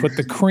going to put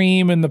the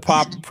cream in the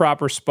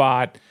proper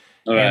spot.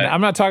 And I'm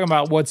not talking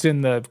about what's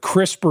in the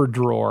crisper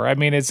drawer. I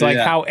mean, it's like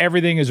how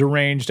everything is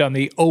arranged on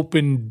the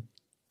open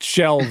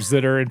shelves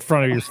that are in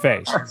front of your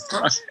face.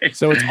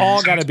 So it's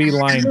all got to be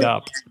lined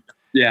up.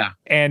 Yeah.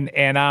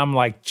 And I'm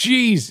like,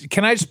 geez,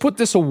 can I just put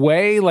this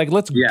away? Like,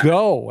 let's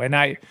go.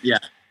 And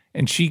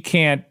she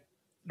can't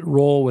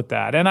roll with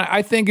that. And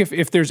I think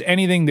if there's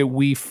anything that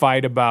we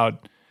fight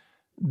about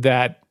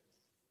that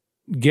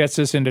gets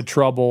us into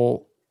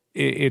trouble,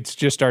 it's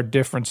just our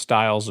different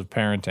styles of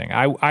parenting.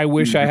 I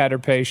wish I had her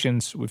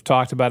patience. We've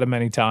talked about it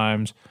many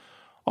times.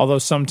 Although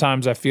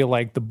sometimes I feel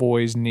like the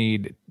boys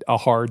need a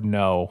hard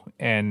no,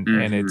 and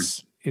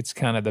it's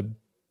kind of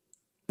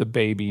the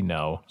baby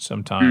no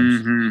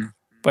sometimes.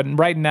 But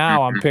right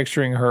now I'm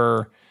picturing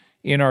her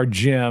in our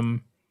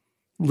gym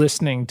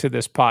listening to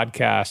this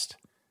podcast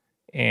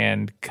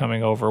and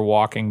coming over,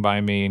 walking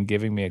by me and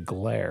giving me a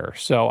glare.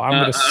 So I'm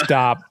going to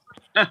stop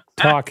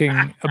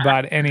talking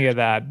about any of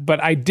that.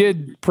 But I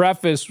did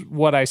preface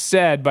what I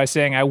said by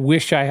saying I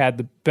wish I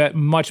had the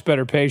much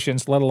better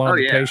patience, let alone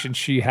the patience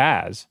she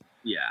has.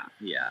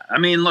 Yeah. I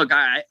mean, look,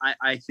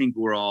 I think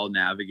we're all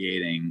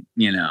navigating,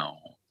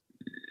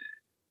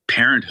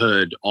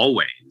 parenthood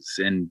always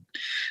and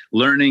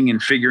learning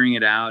and figuring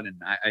it out.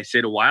 And I say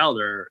to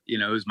Wilder,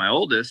 who's my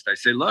oldest, I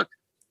say, look,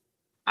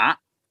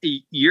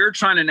 you're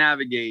trying to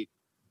navigate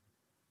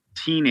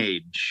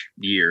teenage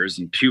years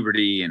and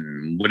puberty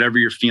and whatever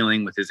you're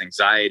feeling with his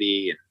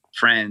anxiety and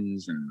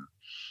friends and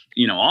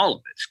all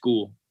of it,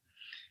 school.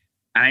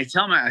 And I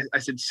tell him, I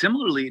said,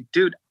 similarly,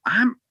 dude,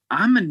 I'm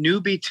a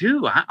newbie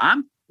too.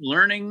 I'm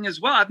learning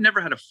as well. I've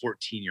never had a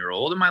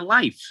 14-year-old in my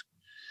life,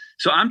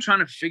 so I'm trying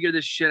to figure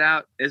this shit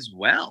out as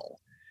well.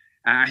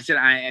 And I said,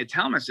 I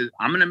tell him, I said,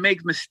 I'm going to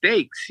make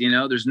mistakes.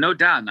 There's no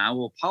doubt, and I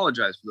will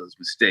apologize for those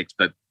mistakes,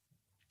 but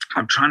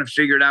I'm trying to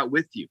figure it out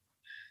with you.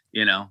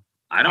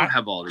 I don't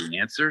have all the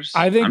answers.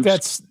 I think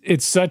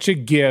it's such a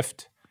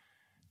gift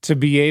to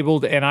be able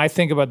to, and I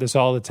think about this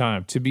all the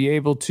time, to be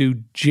able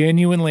to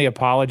genuinely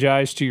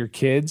apologize to your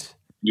kids.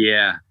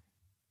 Yeah.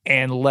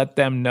 and let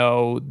them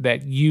know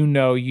that you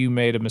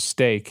made a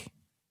mistake,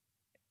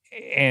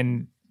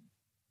 and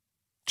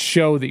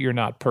show that you're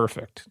not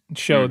perfect.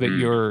 Show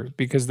that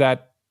because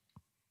that,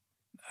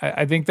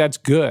 I think that's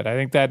good. I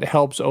think that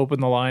helps open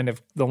the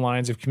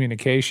lines of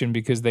communication,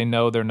 because they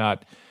know they're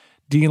not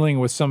dealing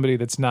with somebody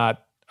that's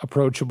not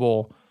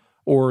approachable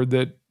or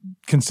that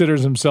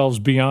considers themselves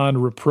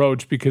beyond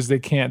reproach because they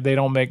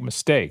don't make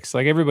mistakes.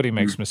 Like, everybody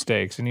makes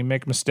mistakes, and you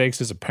make mistakes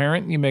as a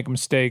parent, you make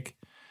mistakes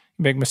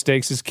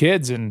as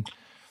kids, and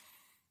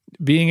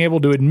being able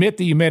to admit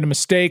that you made a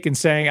mistake and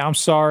saying, I'm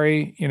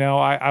sorry,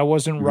 I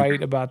wasn't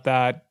right about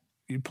that.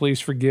 Please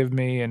forgive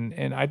me.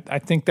 And I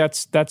think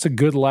that's a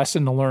good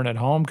lesson to learn at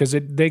home, because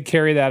they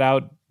carry that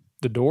out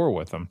the door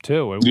with them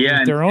too, with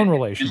their own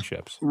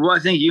relationships. Well, I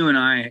think you and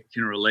I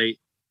can relate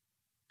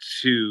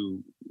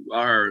to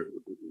our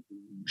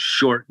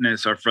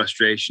shortness, our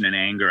frustration and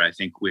anger. I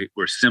think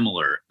we're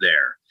similar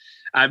there.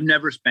 I've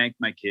never spanked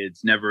my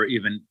kids, never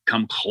even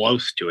come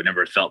close to it,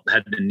 never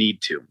had the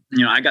need to.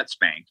 I got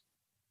spanked,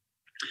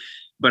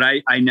 but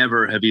I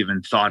never have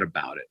even thought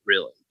about it,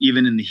 really,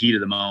 even in the heat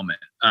of the moment.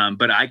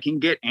 But I can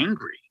get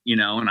angry,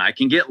 and I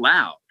can get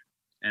loud,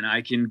 and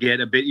I can get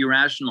a bit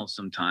irrational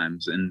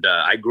sometimes. And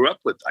I grew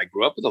up with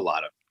a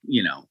lot of,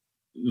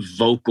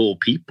 vocal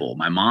people.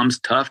 My mom's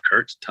tough,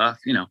 Kurt's tough,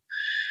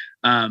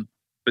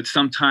 but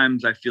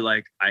sometimes I feel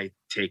like I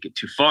take it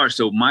too far.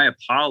 So my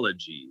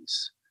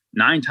apologies,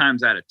 9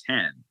 times out of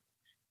 10,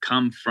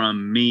 come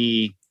from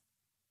me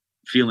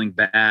feeling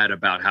bad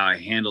about how I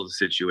handled the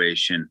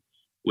situation,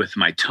 with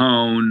my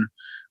tone,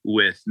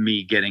 with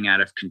me getting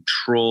out of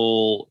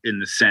control, in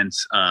the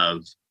sense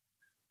of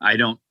I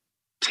don't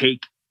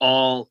take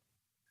all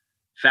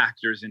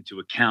factors into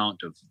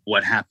account of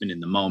what happened in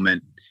the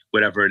moment,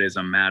 whatever it is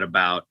I'm mad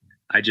about.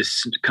 I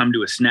just come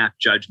to a snap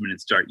judgment and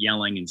start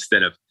yelling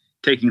instead of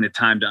taking the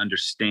time to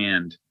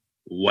understand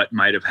what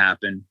might have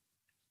happened.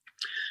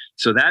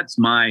 So that's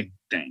my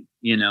thing,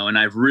 and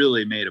I've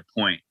really made a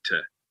point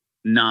to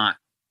not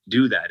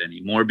do that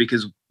anymore,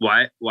 because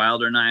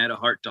Wilder and I had a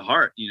heart to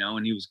heart,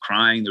 and he was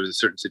crying. There was a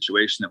certain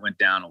situation that went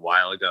down a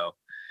while ago,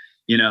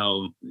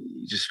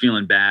 just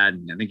feeling bad.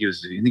 And I think he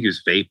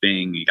was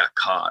vaping. He got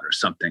caught or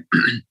something.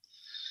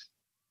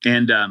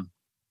 And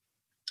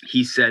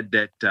he said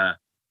that,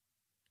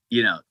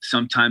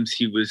 sometimes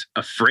he was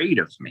afraid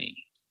of me,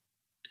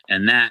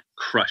 and that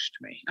crushed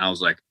me. I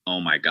was like, oh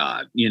my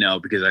God,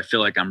 because I feel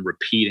like I'm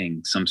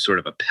repeating some sort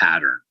of a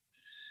pattern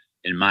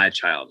in my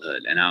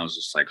childhood. And I was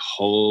just like,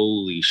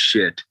 holy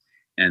shit.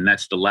 And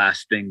that's the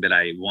last thing that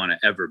I want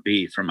to ever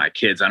be for my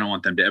kids. I don't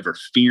want them to ever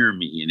fear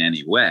me in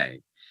any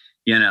way,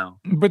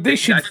 But they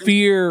should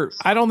fear.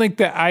 I don't think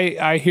that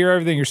I hear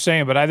everything you're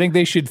saying, but I think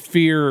they should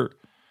fear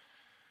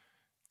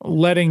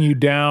letting you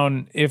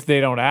down if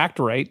they don't act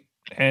right.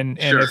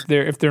 And Sure.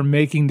 if they're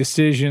making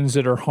decisions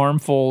that are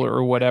harmful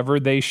or whatever,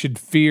 they should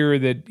fear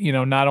that,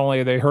 not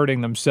only are they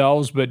hurting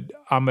themselves, but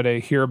I'm going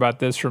to hear about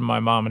this from my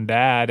mom and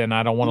dad, and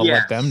I don't want to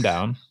let them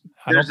down.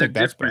 I don't think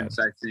that's bad.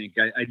 I think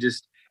I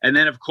just, and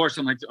then of course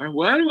I'm like,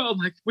 what? I'm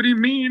like, what do you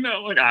mean?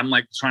 I'm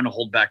like trying to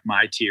hold back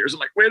my tears. I'm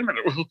like, wait a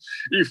minute,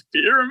 you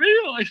fear me?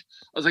 I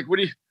was like, what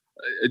do you?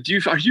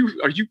 Are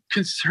you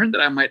concerned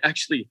that I might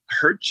actually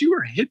hurt you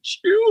or hit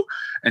you?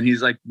 And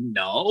he's like,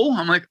 no.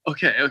 I'm like,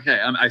 okay.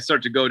 I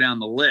start to go down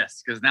the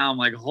list, because now I'm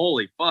like,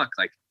 holy fuck,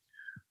 like,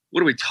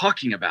 what are we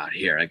talking about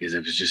here? Like,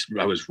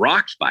 I was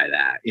rocked by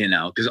that,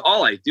 because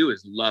all I do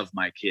is love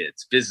my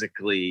kids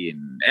physically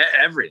and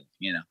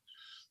everything,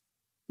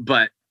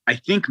 But I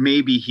think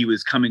maybe he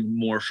was coming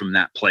more from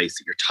that place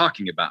that you're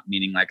talking about,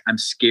 meaning like, I'm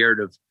scared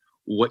of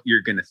what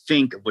you're going to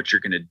think, of what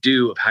you're going to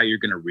do, of how you're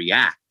going to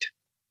react.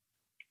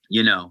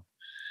 Yeah.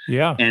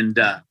 And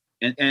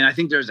I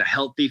think there's a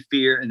healthy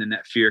fear, and then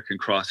that fear can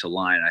cross a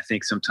line. I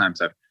think sometimes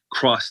I've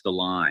crossed the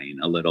line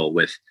a little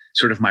with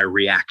sort of my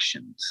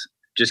reactions,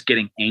 just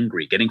getting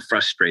angry, getting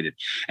frustrated.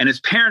 And as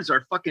parents,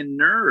 our fucking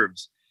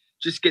nerves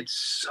just get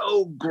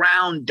so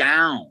ground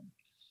down.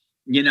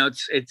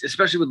 It's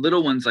especially with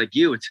little ones like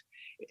you, it's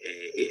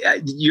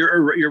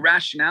your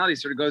rationality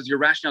your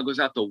rationale goes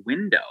out the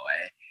window.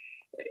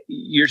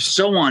 You're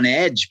so on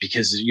edge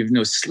because you have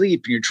no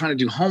sleep, and you're trying to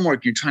do homework,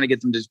 and you're trying to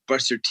get them to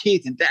brush their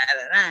teeth, and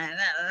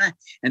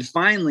and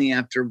finally,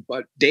 after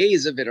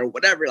days of it or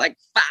whatever, like,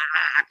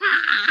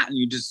 and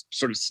you just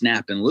sort of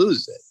snap and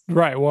lose it.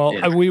 Right.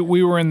 Well,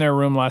 we were in their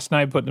room last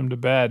night putting them to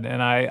bed,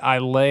 and I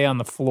lay on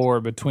the floor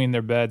between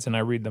their beds and I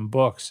read them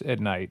books at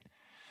night.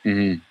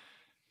 Mm-hmm.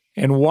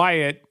 And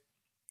Wyatt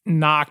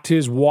knocked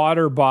his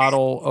water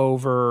bottle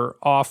over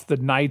off the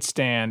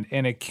nightstand,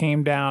 and it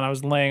came down. I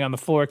was laying on the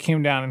floor. It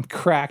came down and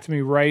cracked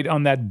me right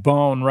on that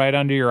bone, right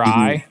under your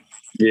eye.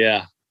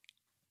 Yeah.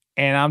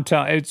 And I'm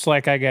telling, it's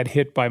like I got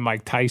hit by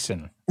Mike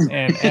Tyson,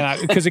 and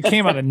because it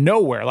came out of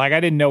nowhere. Like, I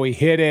didn't know he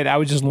hit it. I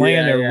was just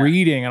laying there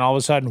reading, and all of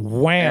a sudden,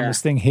 wham!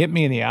 This thing hit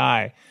me in the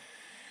eye,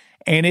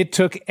 and it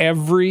took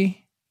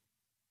every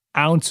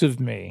ounce of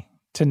me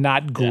to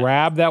not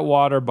grab that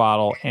water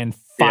bottle and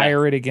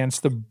fire it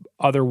against the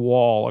other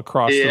wall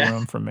across the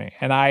room from me.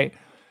 And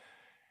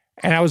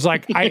And I was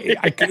like,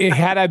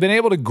 had I been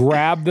able to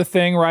grab the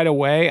thing right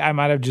away, I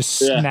might have just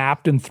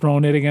snapped and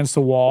thrown it against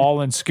the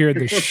wall and scared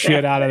the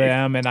shit out of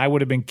them. And I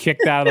would have been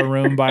kicked out of the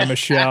room by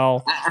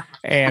Michelle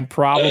and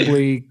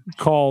probably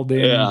called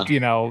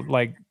in,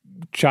 like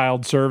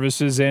child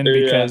services in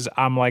because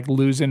I'm like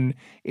losing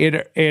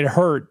it. It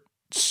hurt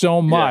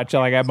so much.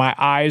 Like my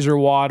eyes are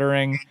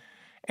watering.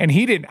 And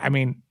he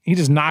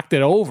just knocked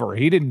it over.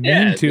 He didn't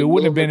mean to. It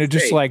wouldn't have been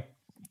just like,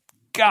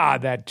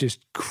 God, that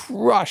just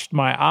crushed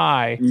my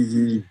eye.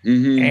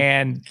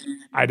 And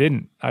I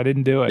didn't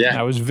do it.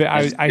 Yeah.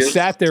 I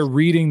sat there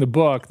reading the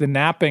book, The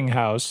Napping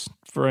House,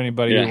 for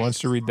anybody who wants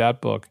to read that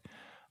book.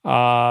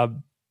 The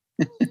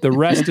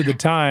rest of the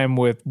time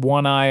with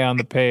one eye on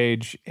the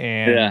page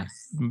and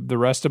the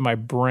rest of my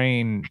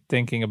brain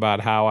thinking about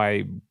how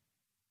I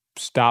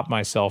stopped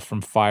myself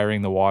from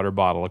firing the water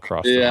bottle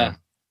across the room.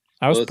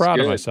 I was proud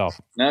of myself.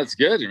 That's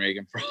good. You're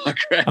making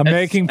progress. I'm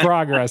making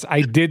progress.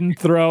 I didn't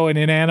throw an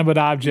inanimate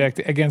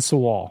object against the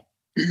wall.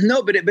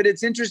 No, but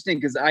it's interesting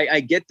because I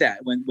get that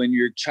when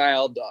your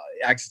child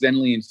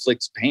accidentally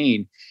inflicts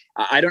pain.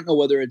 I don't know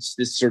whether it's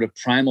this sort of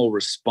primal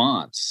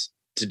response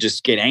to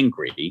just get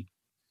angry,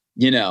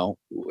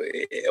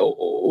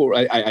 or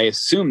I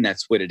assume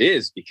that's what it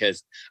is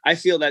because I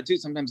feel that too.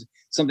 Sometimes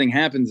something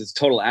happens, it's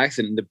total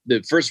accident.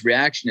 The first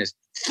reaction is,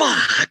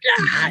 fuck.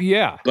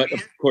 Yeah. But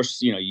of course,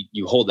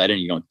 you hold that in,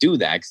 you don't do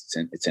that.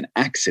 It's an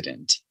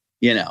accident,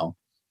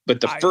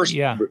 but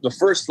the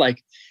first,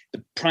 like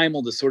the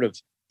primal, the sort of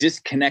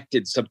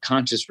disconnected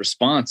subconscious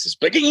response is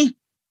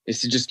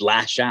to just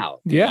lash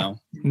out. Yeah.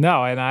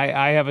 No. And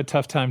I have a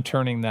tough time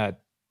turning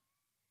that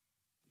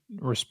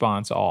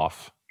response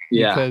off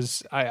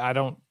because I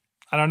don't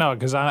know.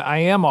 Cause I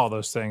am all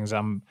those things.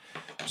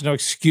 There's no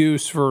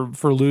excuse for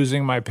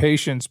losing my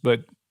patience,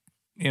 but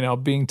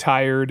being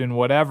tired and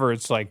whatever,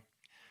 it's like,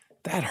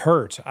 that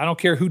hurt. I don't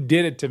care who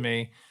did it to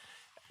me.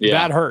 Yeah.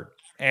 That hurt.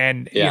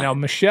 And,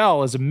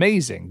 Michelle is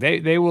amazing.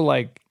 They were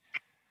like,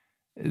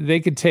 they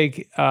could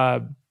take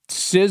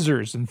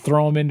scissors and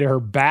throw them into her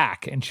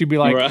back. And she'd be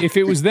like, if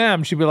it was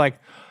them, she'd be like,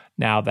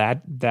 now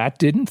that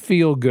didn't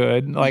feel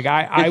good. Like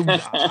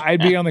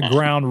I'd be on the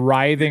ground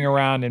writhing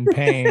around in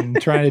pain,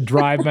 trying to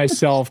drive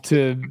myself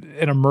to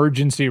an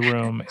emergency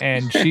room.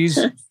 And she's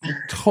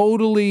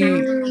totally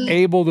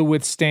able to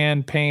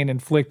withstand pain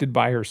inflicted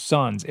by her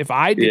sons. If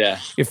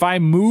I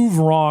move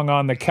wrong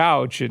on the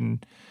couch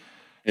and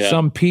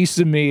some piece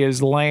of me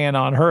is laying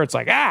on her, it's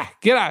like,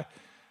 get out.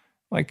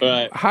 Like,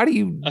 how do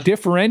you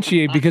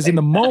differentiate? Because in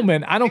the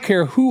moment, I don't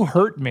care who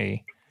hurt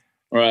me.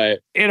 Right.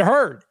 It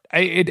hurt.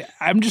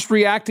 I'm just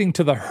reacting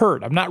to the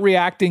hurt. I'm not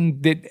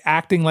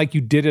acting like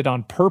you did it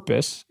on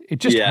purpose. It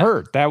just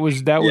hurt. That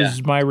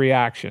was my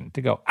reaction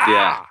to go,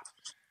 ah.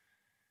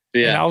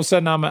 Yeah. And all of a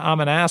sudden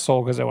I'm an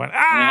asshole because I went,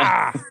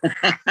 ah.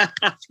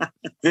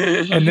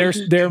 And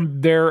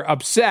they're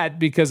upset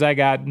because I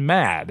got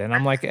mad. And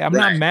I'm like, I'm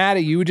not mad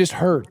at you. It just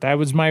hurt. That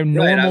was my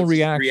normal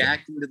reaction.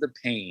 Reacting to the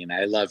pain.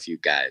 I love you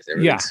guys.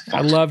 I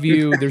love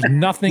you. There's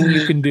nothing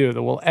you can do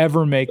that will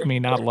ever make me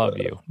not love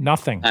you.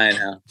 Nothing. I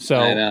know. So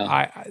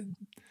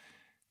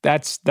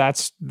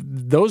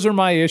those are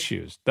my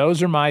issues.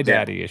 Those are my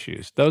daddy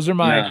issues. Those are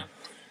my,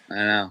 I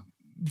know.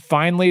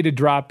 Finally to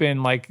drop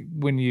in, like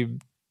when you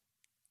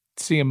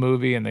see a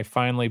movie and they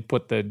finally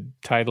put the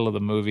title of the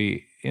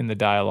movie in the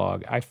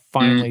dialogue, I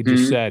finally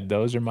just said,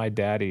 those are my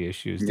daddy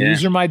issues.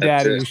 These are my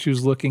daddy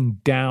issues looking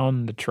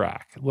down the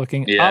track.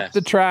 Looking up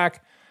the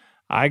track,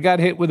 I got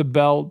hit with a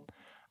belt.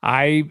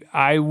 I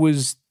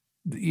was,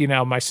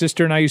 my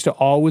sister and I used to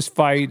always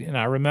fight. And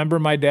I remember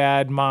my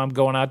dad and mom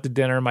going out to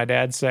dinner. My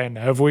dad saying,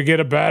 if we get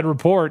a bad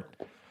report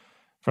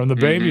from the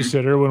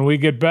babysitter when we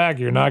get back,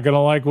 you're not going to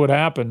like what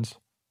happens.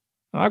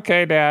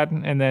 Okay, Dad.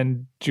 And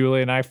then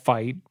Julie and I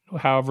fight.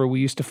 However, we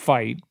used to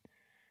fight.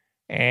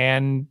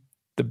 And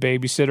the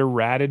babysitter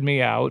ratted me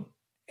out.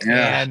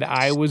 And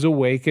I was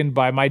awakened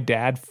by my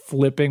dad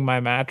flipping my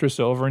mattress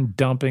over and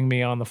dumping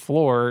me on the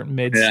floor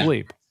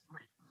mid-sleep.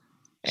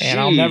 And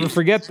I'll never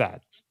forget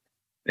that.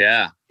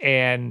 Yeah.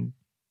 And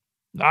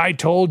I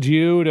told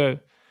you to.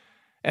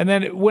 And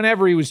then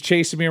whenever he was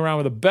chasing me around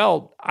with a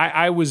belt,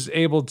 I was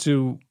able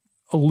to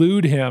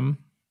elude him.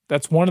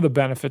 That's one of the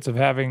benefits of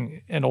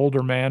having an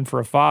older man for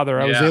a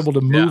father. I was able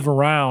to move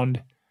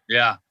around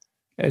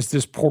as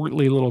this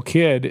portly little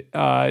kid,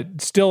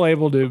 still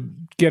able to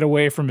get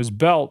away from his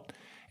belt.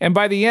 And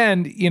by the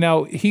end,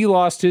 he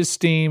lost his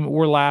steam.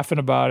 We're laughing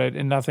about it,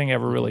 and nothing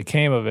ever really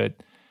came of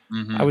it.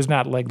 I was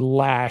not like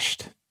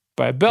lashed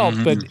by a belt,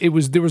 but there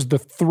was the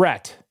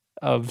threat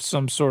of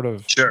some sort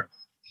of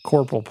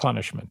corporal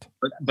punishment.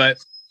 But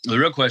the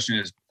real question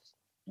is,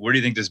 where do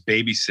you think this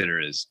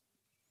babysitter is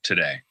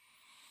today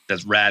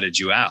that's ratted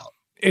you out?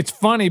 It's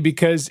funny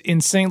because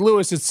in St.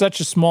 Louis, it's such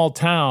a small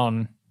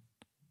town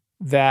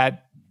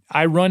that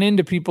I run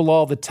into people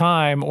all the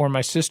time, or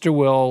my sister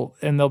will,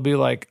 and they'll be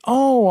like,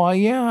 oh,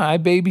 yeah, I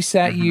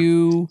babysat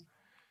you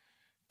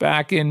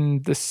back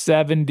in the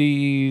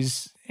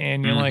 70s.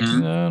 And you're like,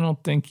 no, I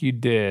don't think you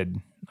did.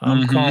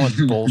 I'm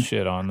calling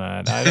bullshit on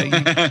that.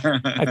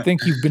 I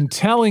think you've been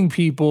telling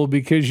people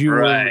because you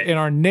were in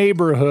our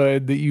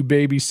neighborhood that you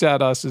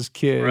babysat us as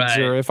kids. Right.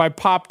 Or if I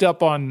popped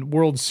up on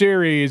World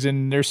Series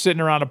and they're sitting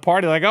around a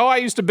party like, oh, I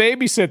used to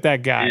babysit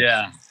that guy.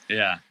 Yeah.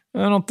 Yeah.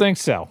 I don't think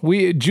so.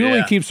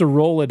 Julie keeps a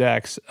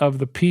Rolodex of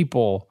the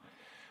people.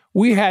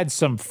 We had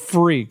some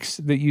freaks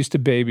that used to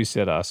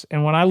babysit us.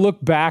 And when I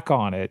look back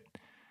on it,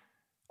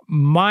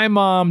 my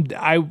mom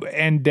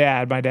and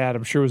dad, my dad,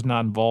 I'm sure was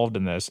not involved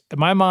in this.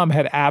 My mom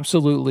had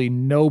absolutely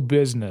no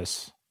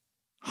business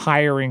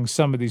hiring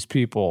some of these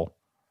people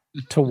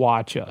to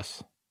watch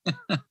us.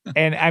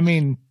 And I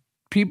mean,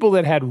 people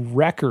that had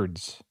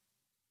records.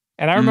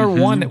 And I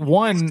remember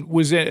one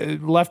was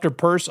left her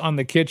purse on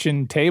the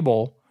kitchen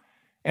table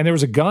and there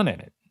was a gun in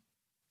it.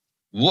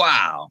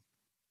 Wow.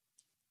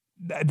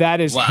 That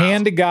is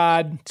hand to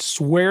God,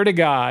 swear to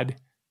God,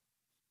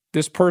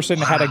 this person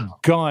had a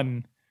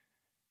gun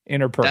in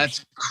her purse.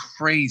 That's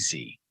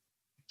crazy.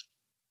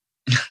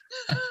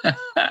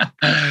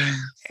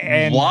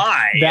 And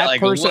why? That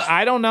person,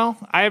 I don't know.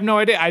 I have no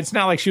idea. It's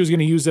not like she was going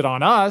to use it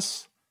on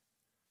us,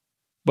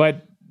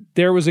 but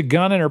there was a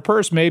gun in her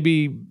purse,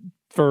 maybe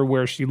for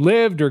where she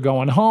lived or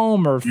going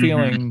home or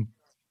feeling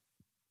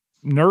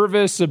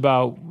nervous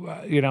about,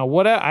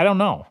 what, I don't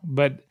know.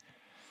 But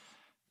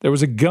there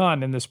was a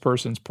gun in this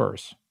person's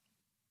purse.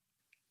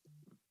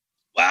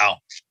 Wow.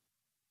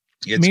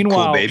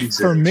 Meanwhile,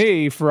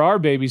 for our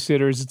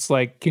babysitters, it's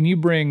like, can you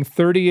bring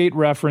 38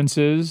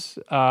 references?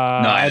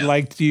 I'd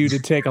like you to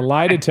take a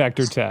lie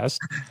detector test.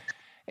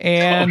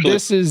 And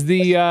this is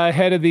the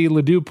head of the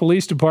Ladue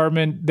Police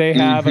Department. They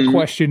have a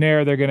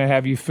questionnaire they're going to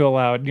have you fill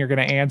out, and you're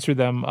going to answer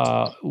them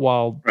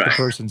while the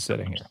person's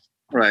sitting here.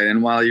 Right.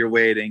 And while you're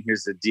waiting,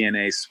 here's the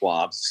DNA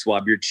swab.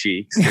 Swab your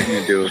cheeks. They're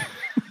going to do it.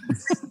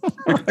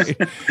 Right.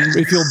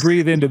 If you'll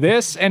breathe into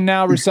this and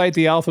now recite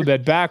the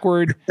alphabet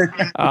backward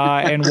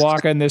and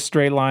walk on this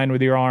straight line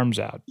with your arms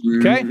out.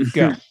 Okay,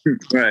 go.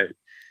 Right.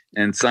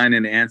 And sign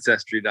into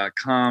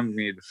Ancestry.com. You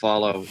need to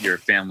follow your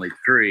family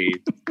tree.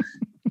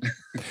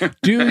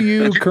 Do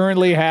you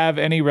currently have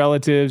any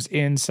relatives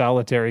in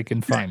solitary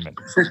confinement?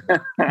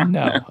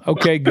 No.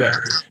 Okay, good.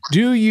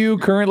 Do you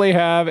currently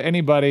have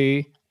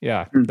anybody?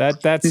 Yeah,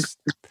 that's it's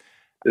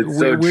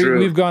so true.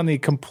 We've gone the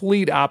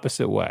complete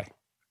opposite way.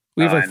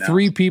 We have like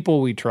 3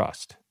 people we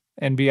trust.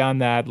 And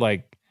beyond that,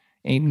 like,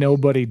 ain't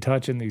nobody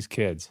touching these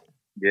kids.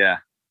 Yeah.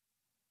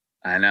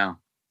 I know.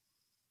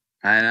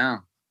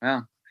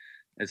 Well,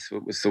 it's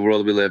the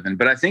world we live in.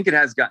 But I think it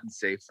has gotten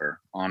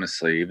safer,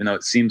 honestly, even though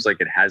it seems like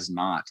it has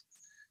not.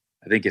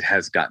 I think it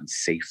has gotten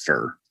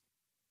safer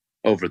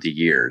over the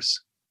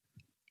years.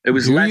 It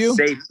was less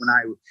safe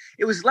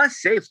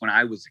when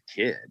I was a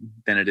kid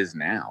than it is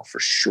now,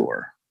 for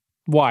sure.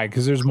 Why?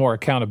 Because there's more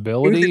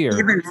accountability,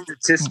 even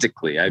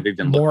statistically, I've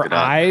even more looked it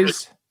up.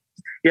 Eyes.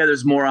 Yeah,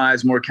 there's more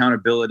eyes, more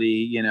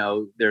accountability.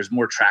 There's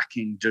more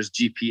tracking. There's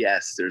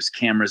GPS. There's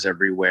cameras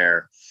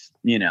everywhere.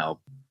 Now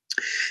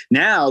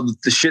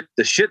the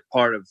shit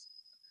part of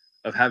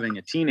having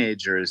a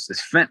teenager is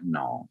this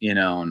fentanyl.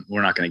 And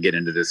we're not going to get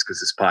into this because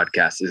this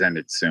podcast is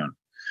ended soon.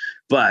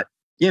 But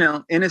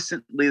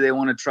innocently, they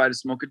want to try to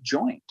smoke a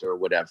joint or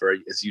whatever,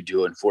 as you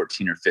do in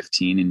 14 or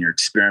 15 and you're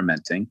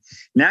experimenting.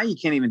 Now you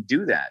can't even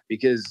do that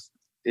because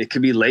it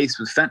could be laced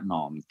with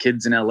fentanyl. And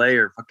kids in LA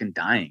are fucking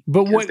dying.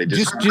 But what,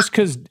 just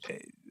because,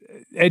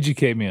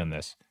 educate me on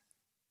this.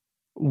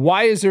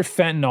 Why is there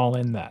fentanyl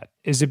in that?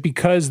 Is it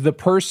because the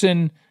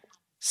person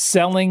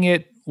selling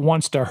it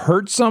wants to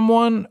hurt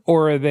someone,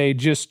 or are they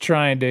just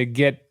trying to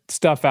get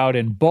stuff out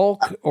in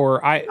bulk?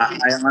 Or I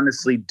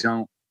honestly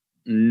don't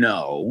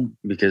know,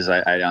 because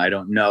I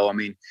don't know. I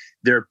mean,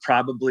 there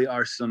probably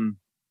are some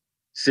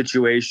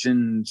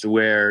situations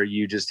where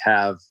you just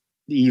have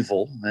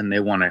evil and they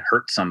want to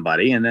hurt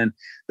somebody, and then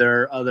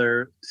there are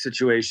other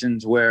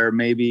situations where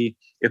maybe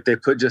if they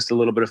put just a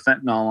little bit of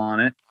fentanyl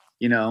on it,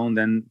 and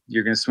then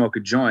you're going to smoke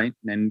a joint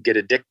and get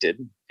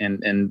addicted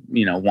and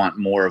want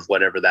more of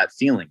whatever that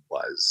feeling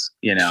was.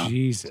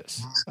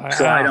 Jesus.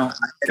 So I don't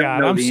God,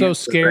 know. I'm so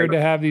scared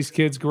to have these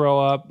kids grow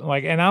up.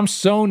 And I'm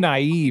so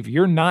naive.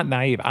 You're not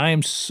naive. I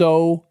am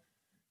so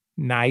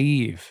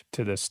naive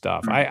to this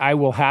stuff. I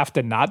will have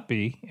to not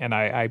be, and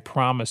I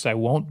promise I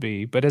won't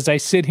be. But as I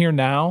sit here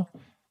now,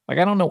 I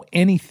don't know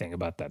anything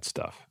about that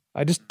stuff.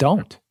 I just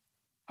don't.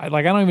 I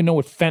don't even know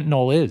what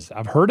fentanyl is.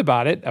 I've heard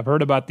about it. I've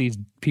heard about these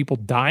people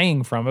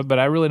dying from it, but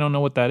I really don't know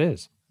what that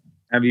is.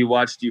 Have you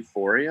watched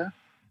Euphoria?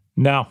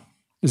 No.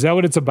 Is that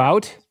what it's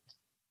about?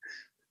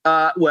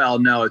 Well,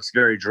 no, it's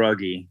very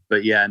druggy,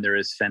 but yeah, and there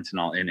is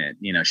fentanyl in it.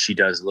 She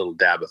does a little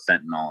dab of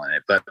fentanyl in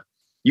it, but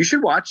you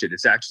should watch it.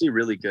 It's actually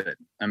really good.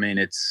 I mean,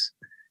 it's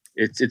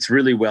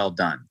really well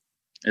done.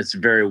 It's a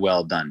very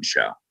well done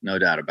show, no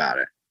doubt about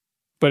it.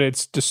 But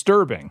it's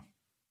disturbing.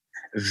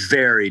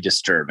 Very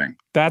disturbing.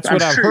 That's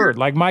what I've heard.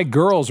 Like, my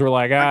girls were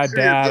like, Dad,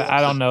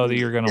 I don't know that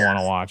you're going to want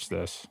to watch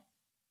this.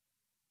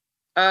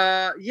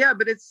 Yeah,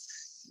 but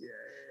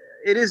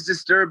it is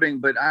disturbing,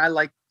 but I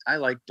like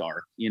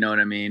dark. You know what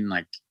I mean?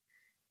 Like,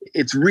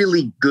 it's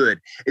really good.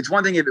 It's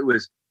one thing if it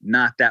was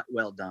not that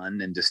well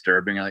done and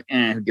disturbing, you're like,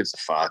 who gives a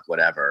fuck,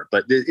 whatever.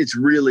 But it's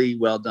really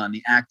well done.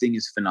 The acting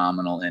is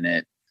phenomenal in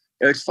it.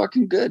 It's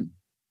fucking good.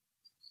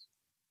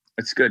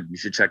 It's good. You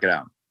should check it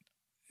out.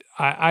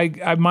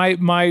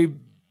 My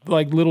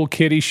like little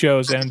kiddie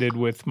shows ended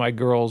with my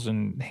girls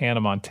in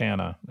Hannah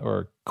Montana,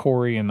 or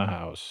Corey in the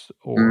House,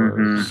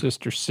 or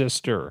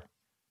Sister.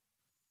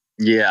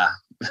 Yeah.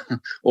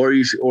 or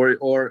you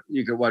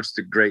could watch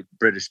the Great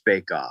British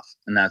Bake Off,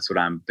 and that's what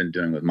I've been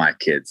doing with my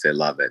kids. They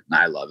love it, and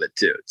I love it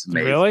too. It's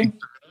amazing. Really?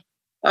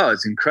 Oh,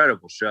 it's an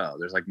incredible show.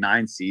 There's like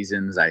 9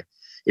 seasons.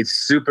 It's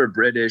super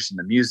British, and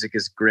the music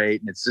is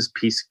great, and it's just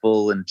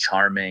peaceful and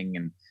charming,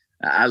 and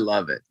I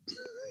love it.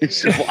 You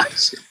should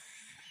watch it.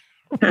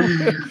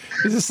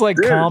 Is this like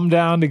calm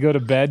down to go to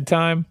bed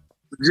time?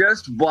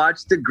 Just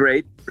watch the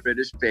Great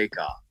British Bake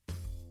Off.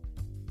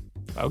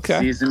 Okay.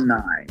 Season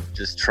 9.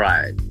 Just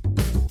try it.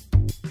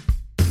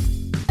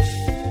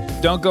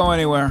 Don't go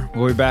anywhere.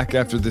 We'll be back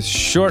after this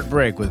short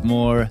break with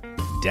more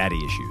daddy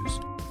issues.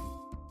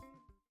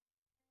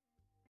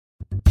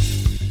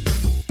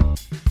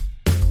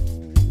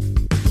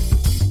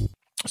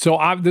 So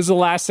this is the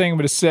last thing I'm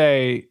going to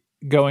say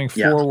going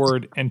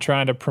forward and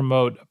trying to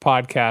promote a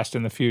podcast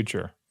in the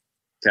future.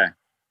 Okay.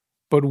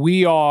 But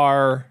we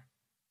are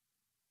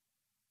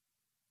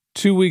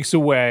 2 weeks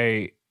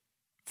away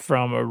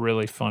from a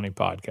really funny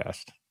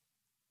podcast.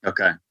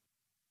 Okay.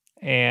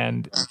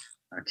 And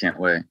I can't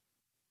wait.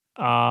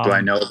 Do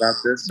I know about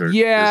this? Or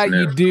yeah,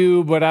 you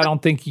do, but I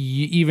don't think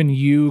even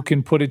you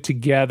can put it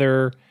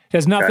together. It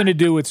has nothing to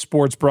do with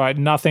Sports Bride,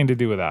 nothing to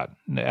do with that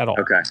at all.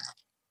 Okay.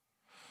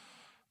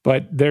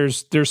 But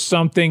there's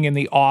something in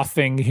the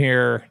offing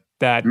here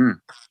that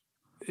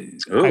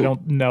I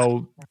don't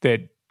know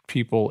that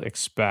people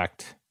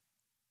expect.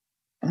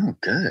 Oh,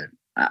 good.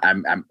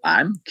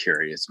 I'm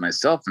curious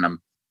myself, and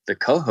I'm the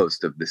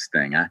co-host of this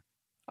thing.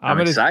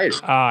 I'm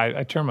excited.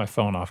 I turned my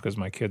phone off because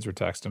my kids were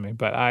texting me,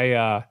 but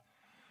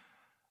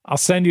I'll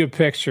send you a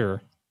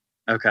picture.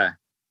 Okay.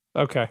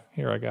 Okay,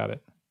 here I got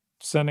it.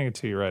 Sending it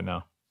to you right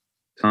now.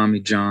 Tommy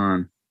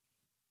John.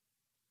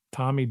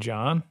 Tommy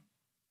John?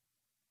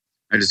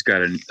 I just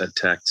got a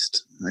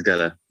text. I'm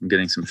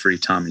getting some free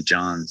Tommy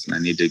Johns, and I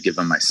need to give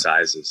them my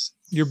sizes.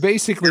 You're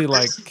basically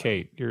like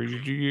Kate.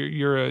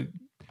 You're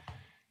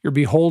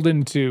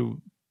beholden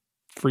to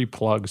free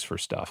plugs for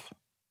stuff.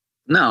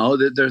 No,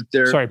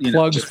 they're sorry,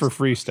 plugs for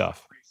free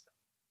stuff.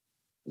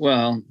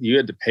 Well, you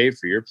had to pay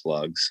for your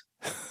plugs.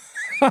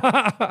 See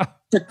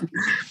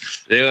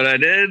what I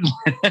did?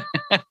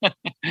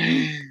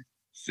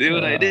 See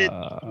what I did?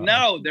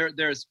 No,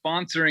 they're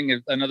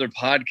sponsoring another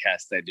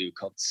podcast I do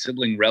called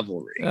Sibling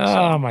Revelry.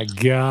 Oh my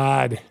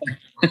God.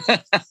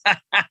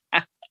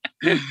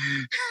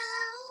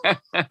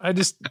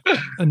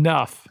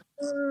 Enough.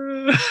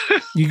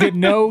 You get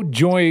no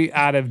joy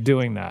out of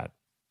doing that.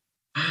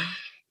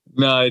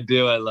 No, I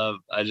do.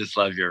 I just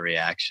love your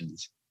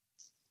reactions.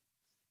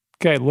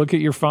 Okay, look at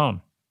your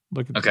phone.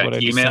 Look at what I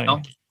just sent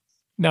you.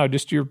 No,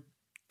 just your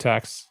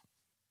text.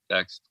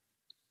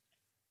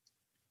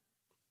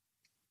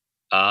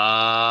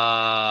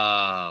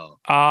 Oh,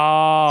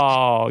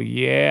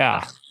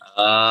 yeah.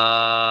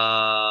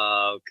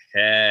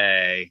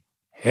 Okay.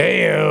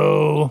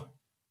 Hey-o.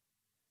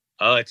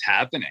 Oh, it's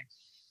happening.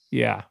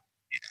 Yeah.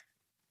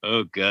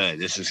 Oh, good.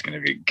 This is going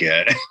to be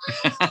good.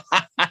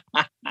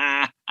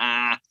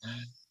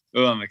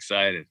 Oh, I'm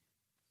excited.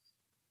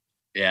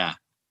 Yeah.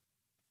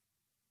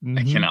 Mm-hmm.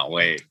 I cannot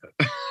wait.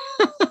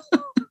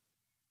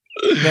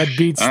 That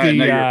beats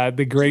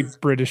the Great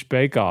British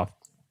Bake Off.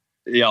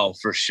 Yeah,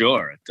 for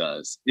sure it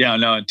does. Yeah,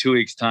 no, in 2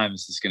 weeks' time,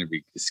 it's gonna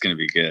be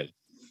good.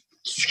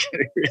 It's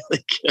gonna be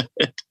really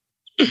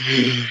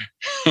good.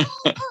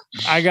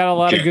 I got a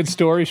lot of good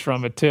stories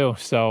from it too.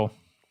 So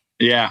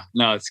yeah,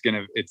 no, it's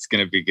gonna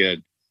be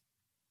good.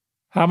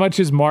 How much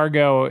is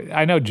Margot?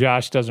 I know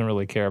Josh doesn't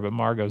really care, but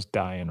Margot's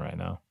dying right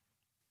now.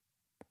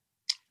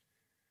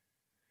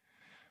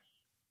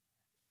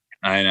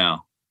 I know.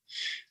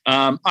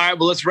 All right,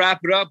 well, let's wrap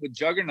it up with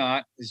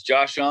Juggernaut. Is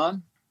Josh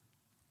on?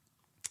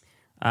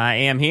 I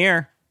am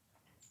here.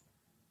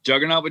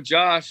 Juggernaut with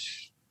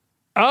Josh.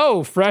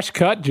 Oh, fresh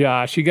cut,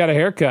 Josh. You got a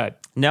haircut.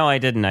 No, I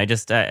didn't. I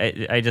just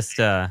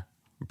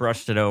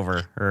brushed it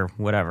over or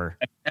whatever.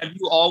 Have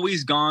you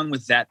always gone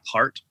with that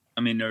part?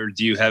 I mean, or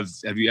have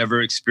you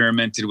ever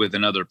experimented with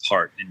another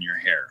part in your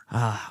hair?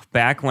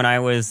 Back when I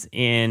was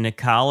in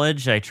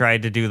college, I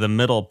tried to do the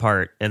middle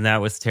part, and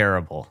that was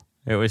terrible.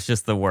 It was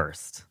just the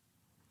worst.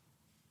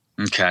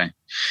 Okay.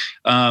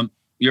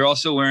 You're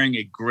also wearing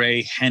a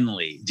gray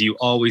Henley. Do you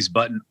always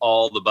button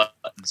all the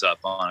buttons up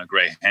on a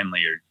gray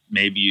Henley, or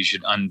maybe you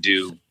should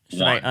undo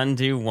one? I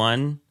undo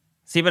one?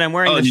 See, but I'm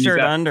wearing the shirt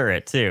under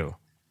it too.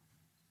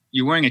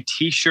 You're wearing a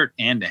t-shirt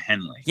and a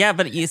Henley. Yeah,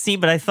 but you see,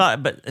 I've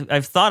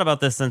thought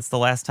about this since the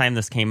last time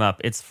this came up.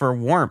 It's for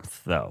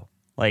warmth though.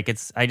 Like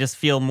I just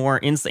feel more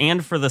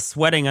and for the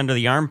sweating under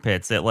the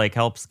armpits, it like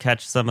helps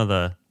catch some of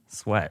the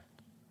sweat.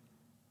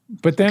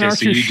 But then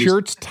aren't your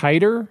shirts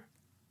tighter?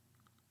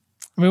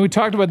 I mean, we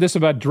talked about this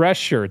about dress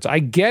shirts. I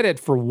get it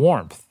for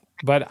warmth.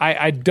 but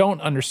I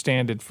don't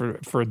understand it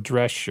for a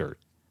dress shirt.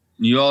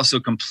 You also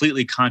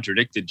completely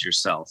contradicted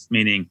yourself,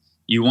 meaning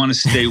you want to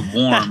stay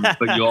warm,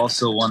 but you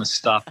also want to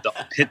stop the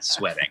pit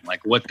sweating.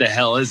 Like, what the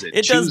hell is it?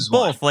 It does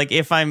both. one. Like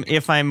if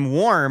I'm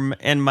warm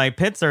and my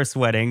pits are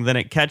sweating, then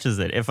it catches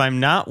it. If I'm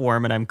not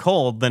warm and I'm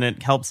cold, then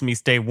it helps me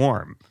stay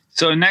warm.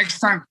 So next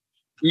time,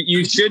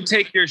 you should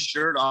take your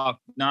shirt off,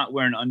 not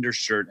wear an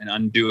undershirt, and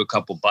undo a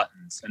couple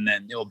buttons, and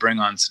then it'll bring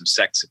on some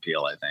sex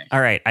appeal, I think.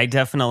 All right, I'm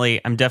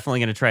definitely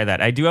going to try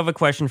that. I do have a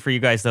question for you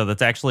guys though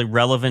that's actually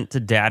relevant to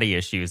daddy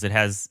issues. It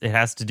has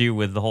to do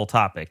with the whole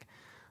topic.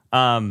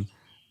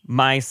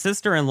 My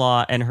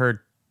sister-in-law and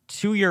her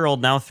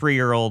 2-year-old, now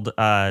 3-year-old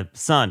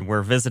son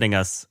were visiting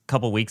us a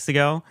couple weeks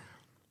ago.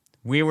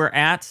 We were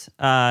at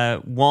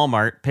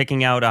Walmart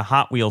picking out a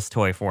Hot Wheels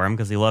toy for him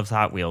because he loves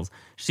Hot Wheels.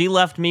 She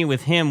left me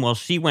with him while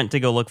she went to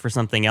go look for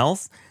something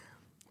else.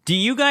 Do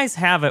you guys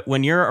have it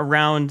when you're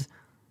around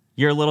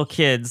your little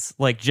kids,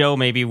 like Joe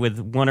maybe with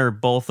one or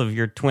both of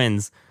your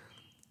twins?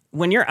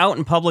 When you're out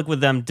in public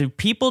with them, do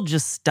people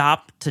just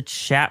stop to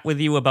chat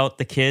with you about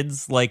the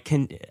kids? Like,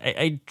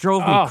 it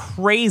drove me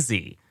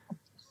crazy.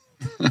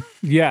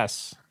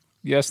 Yes,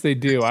 they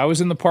do. I was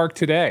in the park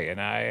today,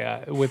 and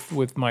I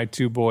with my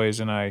two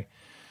boys, and I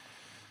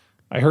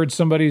heard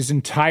somebody's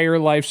entire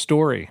life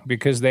story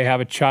because they have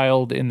a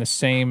child in the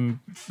same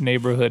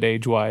neighborhood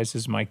age-wise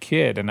as my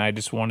kid, and I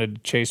just wanted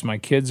to chase my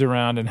kids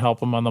around and help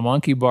them on the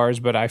monkey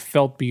bars, but I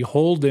felt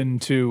beholden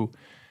to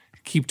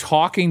keep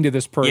talking to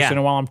this person. Yeah.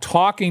 And while I'm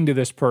talking to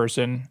this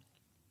person,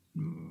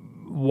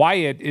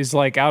 Wyatt is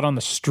like out on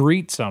the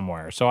street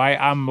somewhere. So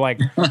I'm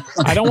like,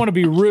 I don't want to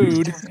be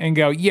rude and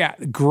go, yeah,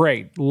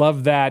 great.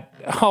 Love that.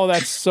 Oh,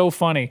 that's so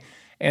funny.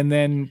 And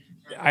then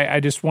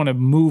I just want to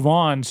move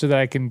on so that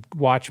I can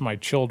watch my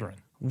children.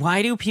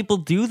 Why do people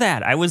do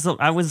that? I was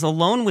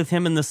alone with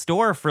him in the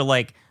store for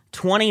like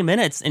 20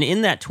 minutes, and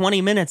in that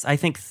 20 minutes, I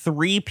think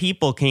 3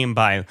 people came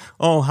by.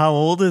 Oh, how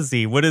old is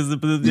he? What is it?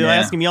 They're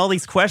asking me all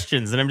these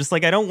questions, and I'm just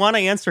like, I don't want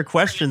to answer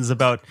questions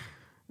about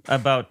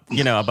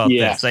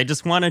this. I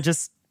just want to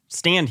just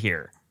stand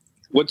here.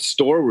 What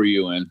store were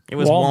you in? It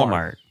was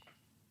Walmart.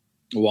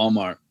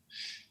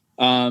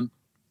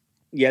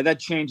 Yeah, that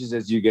changes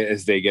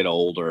as they get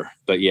older.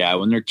 But yeah,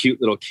 when they're cute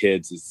little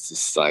kids, it's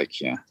just like,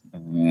 yeah.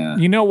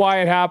 You know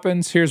why it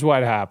happens? Here's why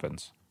it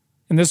happens.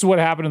 And this is what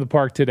happened in the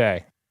park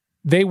today.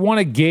 They want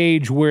to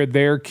gauge where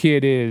their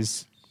kid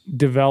is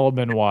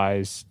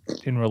development-wise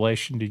in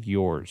relation to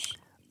yours.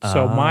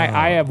 So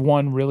I have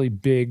one really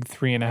big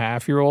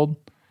 3.5-year-old,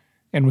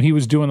 and he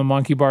was doing the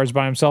monkey bars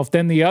by himself.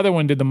 Then the other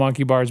one did the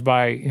monkey bars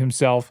by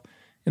himself,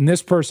 and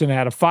this person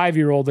had a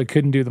 5-year-old that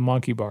couldn't do the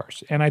monkey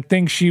bars. And I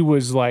think she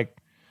was like,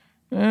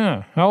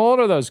 how old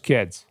are those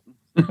kids?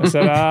 I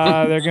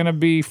said, they're going to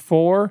be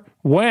 4.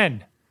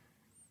 When?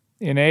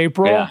 In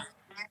April? Yeah.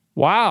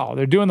 Wow,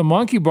 they're doing the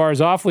monkey bars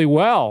awfully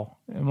well.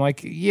 I'm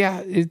like, yeah,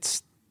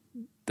 it's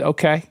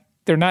okay.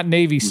 They're not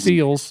Navy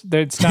SEALs.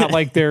 It's not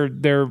like they're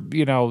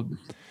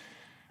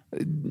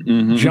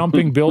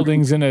jumping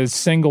buildings in a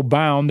single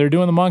bound. They're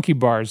doing the monkey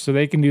bars, so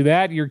they can do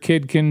that. Your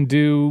kid can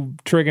do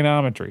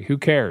trigonometry. Who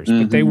cares?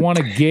 But they want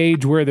to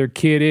gauge where their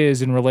kid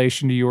is in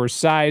relation to yours,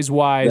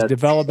 size-wise,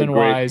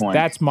 development-wise.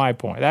 That's my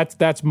point.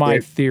 That's my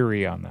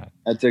theory on that.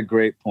 That's a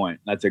great point.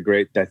 I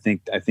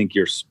think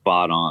you're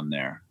spot on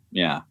there.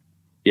 Yeah.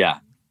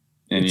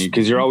 And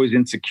because you're always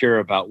insecure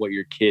about what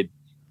your kid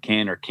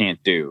can or can't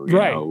do. You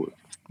know,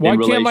 why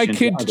can't my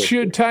kid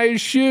tie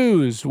his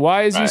shoes?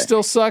 Why is he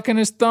still sucking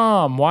his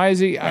thumb? Why is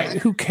he?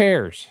 Who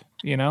cares?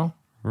 You know?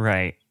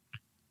 Right.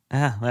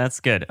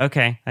 That's good.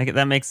 Okay,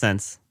 that makes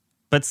sense.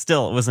 But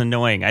still, it was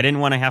annoying. I didn't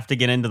want to have to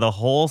get into the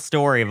whole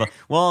story of,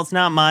 well, it's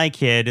not my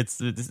kid.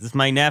 It's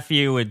my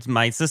nephew. It's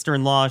my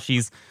sister-in-law.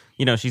 She's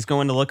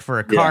going to look for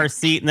a car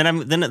seat,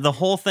 and then the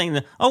whole thing.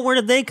 Where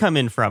did they come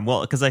in from?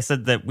 Well, because I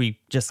said that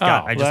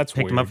I just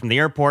picked them up from the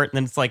airport, and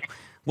then it's like,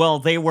 well,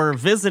 they were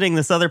visiting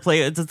this other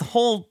place. It's the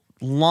whole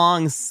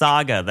long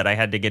saga that I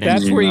had to get into.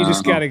 That's where you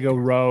just got to go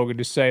rogue and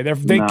just say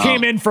they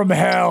came in from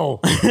hell.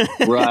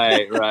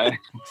 Right.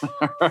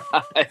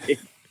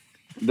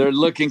 They're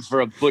looking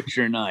for a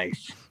butcher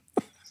knife.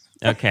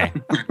 Okay,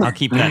 I'll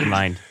keep that in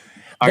mind.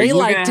 They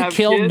like to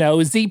kill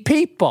nosy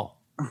people.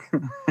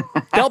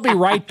 They'll be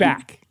right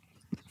back.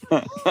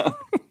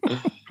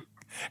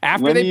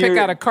 After they pick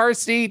out a car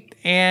seat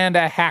and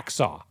a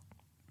hacksaw.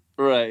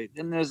 Right.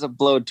 And there's a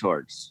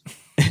blowtorch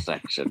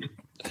section.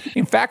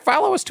 In fact,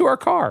 follow us to our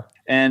car.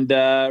 And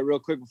real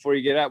quick before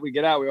we get out, we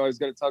always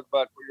got to talk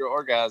about your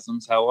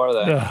orgasms. How are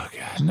they? Oh,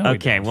 God. No,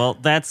 okay, well,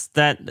 that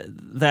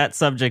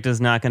subject is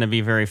not going to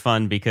be very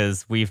fun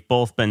because we've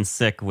both been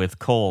sick with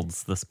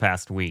colds this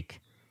past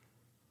week.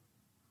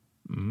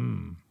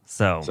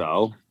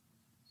 So?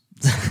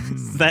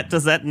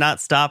 Does that not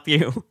stop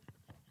you?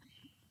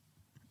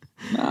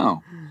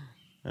 No.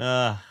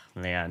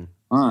 Man.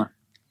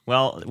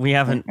 Well, we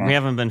haven't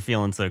been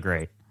feeling so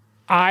great.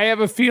 I have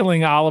a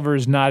feeling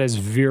Oliver's not as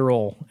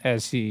virile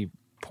as he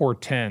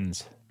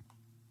portends.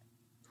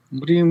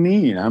 What do you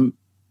mean? I'm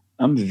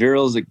I'm as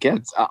virile as it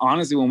gets.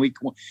 Honestly,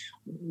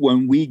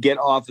 when we get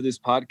off of this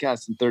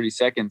podcast in 30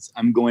 seconds,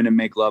 I'm going to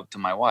make love to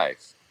my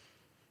wife.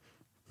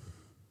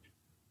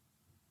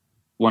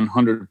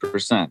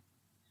 100%.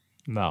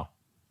 No.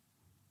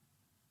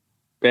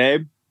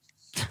 Babe?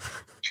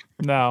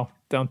 No,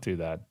 don't do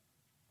that.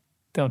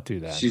 Don't do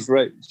that. She's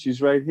right.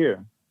 She's right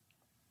here.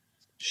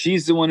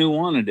 She's the one who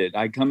wanted it.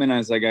 I come in, I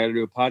was like, I got to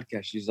do a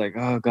podcast. She's like,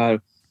 oh God,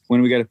 when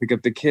do we got to pick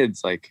up the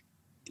kids? Like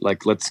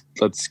let's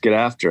get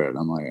after it.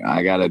 I'm like,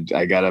 I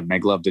gotta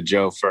make love to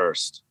Joe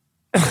first.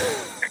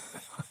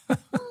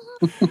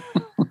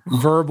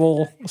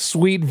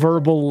 Sweet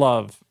verbal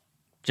love.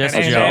 Just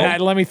and, Joe.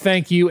 And let me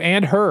thank you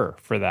and her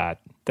for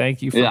that.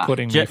 Thank you for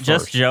putting me first.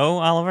 Just Joe,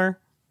 Oliver?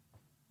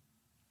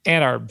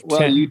 And our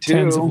you too,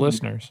 tens of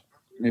listeners.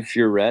 If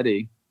you're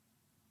ready.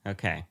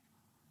 Okay.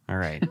 All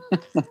right.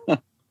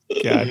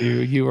 God,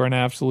 you are an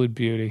absolute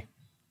beauty.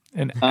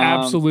 An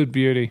absolute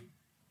beauty.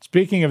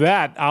 Speaking of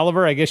that,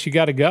 Oliver, I guess you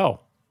got to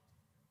go.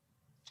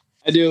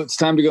 I do. It's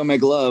time to go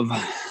make love.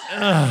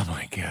 Oh,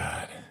 my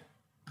God.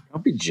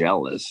 Don't be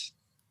jealous.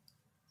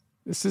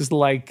 This is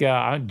like,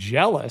 I'm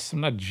jealous. I'm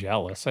not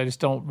jealous. I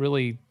just don't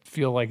really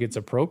feel like it's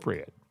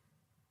appropriate.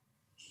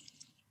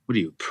 What are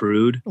you,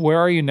 prude? Where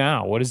are you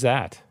now? What is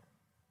that?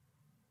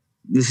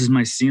 This is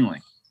my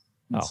ceiling.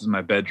 This is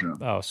my bedroom.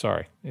 Oh,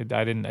 sorry.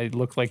 It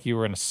looked like you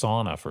were in a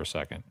sauna for a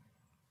second.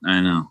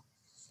 I know.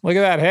 Look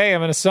at that. Hey,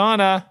 I'm in a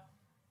sauna.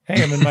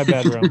 Hey, I'm in my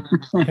bedroom.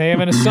 Hey, I'm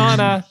in a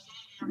sauna.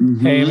 Mm-hmm.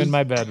 Hey, I'm in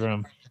my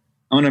bedroom.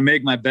 I'm going to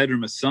make my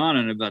bedroom a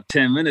sauna in about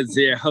 10 minutes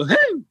here.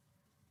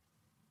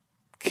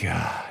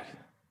 God.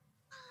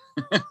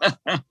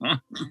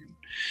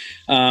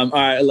 All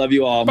right. I love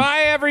you all.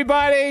 Bye,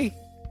 everybody.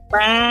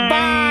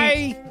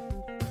 Bye.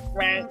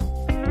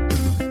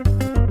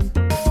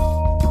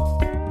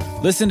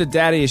 Listen to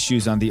Daddy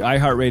Issues on the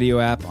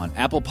iHeartRadio app, on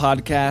Apple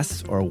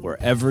Podcasts, or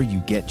wherever you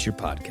get your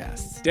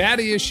podcasts.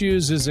 Daddy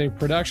Issues is a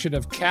production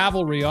of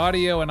Cavalry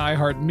Audio and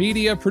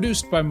iHeartMedia,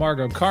 produced by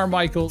Margot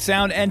Carmichael.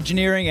 Sound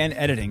engineering and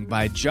editing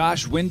by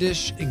Josh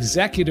Windish.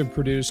 Executive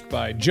produced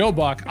by Joe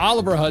Buck,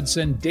 Oliver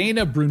Hudson,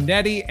 Dana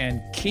Brunetti,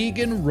 and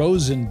Keegan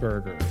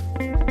Rosenberger.